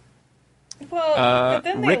 Well, but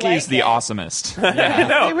then they Ricky's the it. awesomest. Yeah.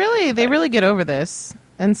 No. They really get over this,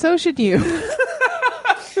 and so should you.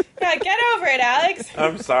 Yeah, get over it, Alex.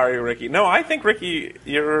 I'm sorry, Ricky. No, I think Ricky,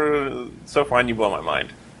 you're so fine. You blow my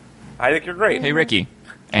mind. I think you're great. Hey, Ricky.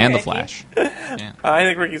 And Ricky. the Flash. Yeah. I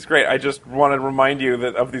think Ricky's great. I just want to remind you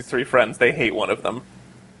that of these three friends, they hate one of them.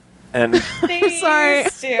 And They Sorry.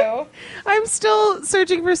 used to. I'm still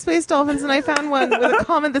searching for space dolphins, and I found one with a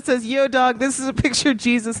comment that says, "Yo, dog, this is a picture of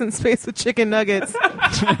Jesus in space with chicken nuggets."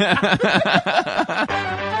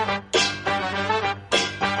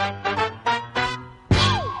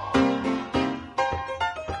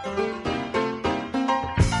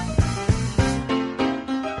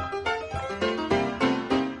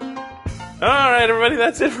 all right, everybody,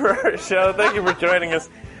 that's it for our show. Thank you for joining us.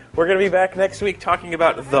 We're going to be back next week talking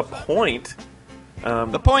about The Point.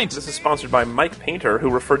 The Point. This is sponsored by Mike Painter, who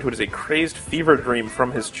referred to it as a crazed fever dream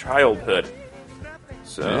from his childhood.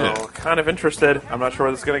 So, kind of interested. I'm not sure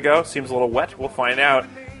where this is going to go. Seems a little wet. We'll find out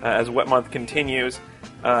as Wet Month continues.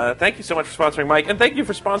 Thank you so much for sponsoring, Mike. And thank you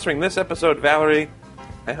for sponsoring this episode, Valerie.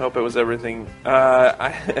 I hope it was everything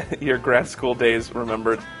your grad school days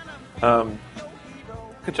remembered.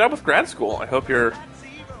 Good job with grad school. I hope your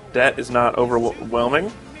debt is not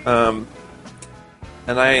overwhelming. And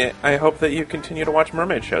I hope that you continue to watch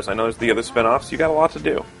mermaid shows. I know there's the other spin-offs. You got a lot to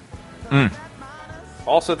do.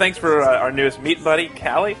 Also, thanks for our newest meat buddy,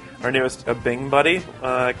 Callie. Our newest Bing buddy,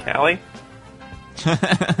 Callie.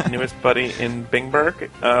 Newest buddy in Bingburg.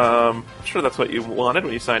 I'm sure that's what you wanted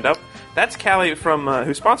when you signed up. That's Callie from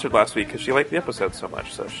who sponsored last week because she liked the episode so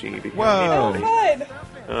much, so she became Whoa. a meat buddy.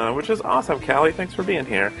 Good. Which is awesome, Callie. Thanks for being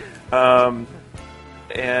here. And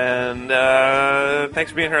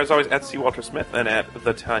thanks for being here, as always, at C. Walter Smith and at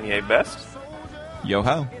the Tanya Best.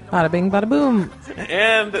 Yo-ho. Bada bing, bada boom.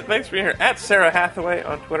 And thanks for being here, at Sarah Hathaway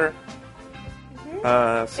on Twitter.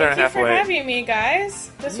 Sarah Thank you Hathaway. for having me,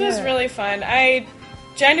 guys. This was really fun. I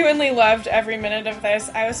genuinely loved every minute of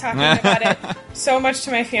this. I was talking about it so much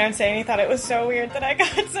to my fiancé, and he thought it was so weird that I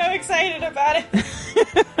got so excited about it.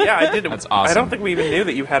 Yeah, I did. That's awesome. I don't think we even knew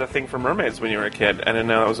that you had a thing for mermaids when you were a kid. I didn't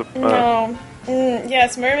know that was a... No.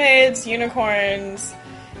 Yes, mermaids, unicorns,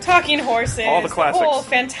 talking horses. All the classics. Whole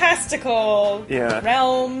fantastical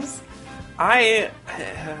realms. I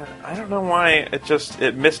don't know why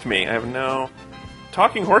it missed me. I have no...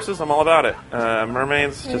 Talking horses, I'm all about it.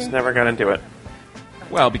 Mermaids, just never got into it.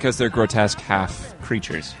 Well, because they're grotesque half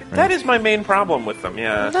creatures. Right? That is my main problem with them,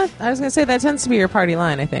 yeah. I was going to say, that tends to be your party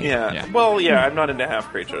line, I think. Yeah. Well, yeah, I'm not into half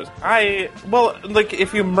creatures.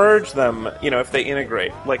 If you merge them, if they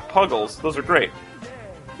integrate, like puggles, those are great.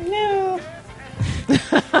 No. But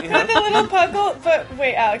the little puggle... But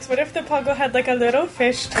wait, Alex, what if the puggle had, like, a little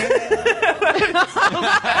fish tail?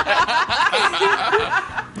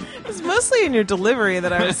 It's mostly in your delivery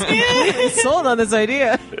that I was sold on this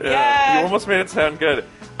idea. Yeah. You almost made it sound good.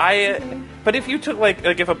 But if you took,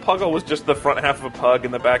 if a puggle was just the front half of a pug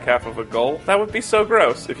and the back half of a gull, that would be so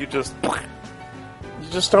gross. If you just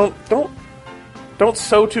don't Don't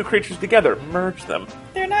sew two creatures together. Merge them.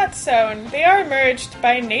 They're not sewn. They are merged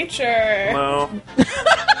by nature. No.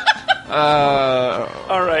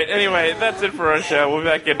 All right. Anyway, that's it for our show. We'll be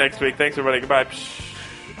back again next week. Thanks, everybody. Goodbye.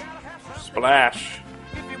 Splash.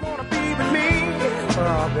 If you wanna be with me,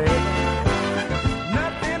 oh, baby.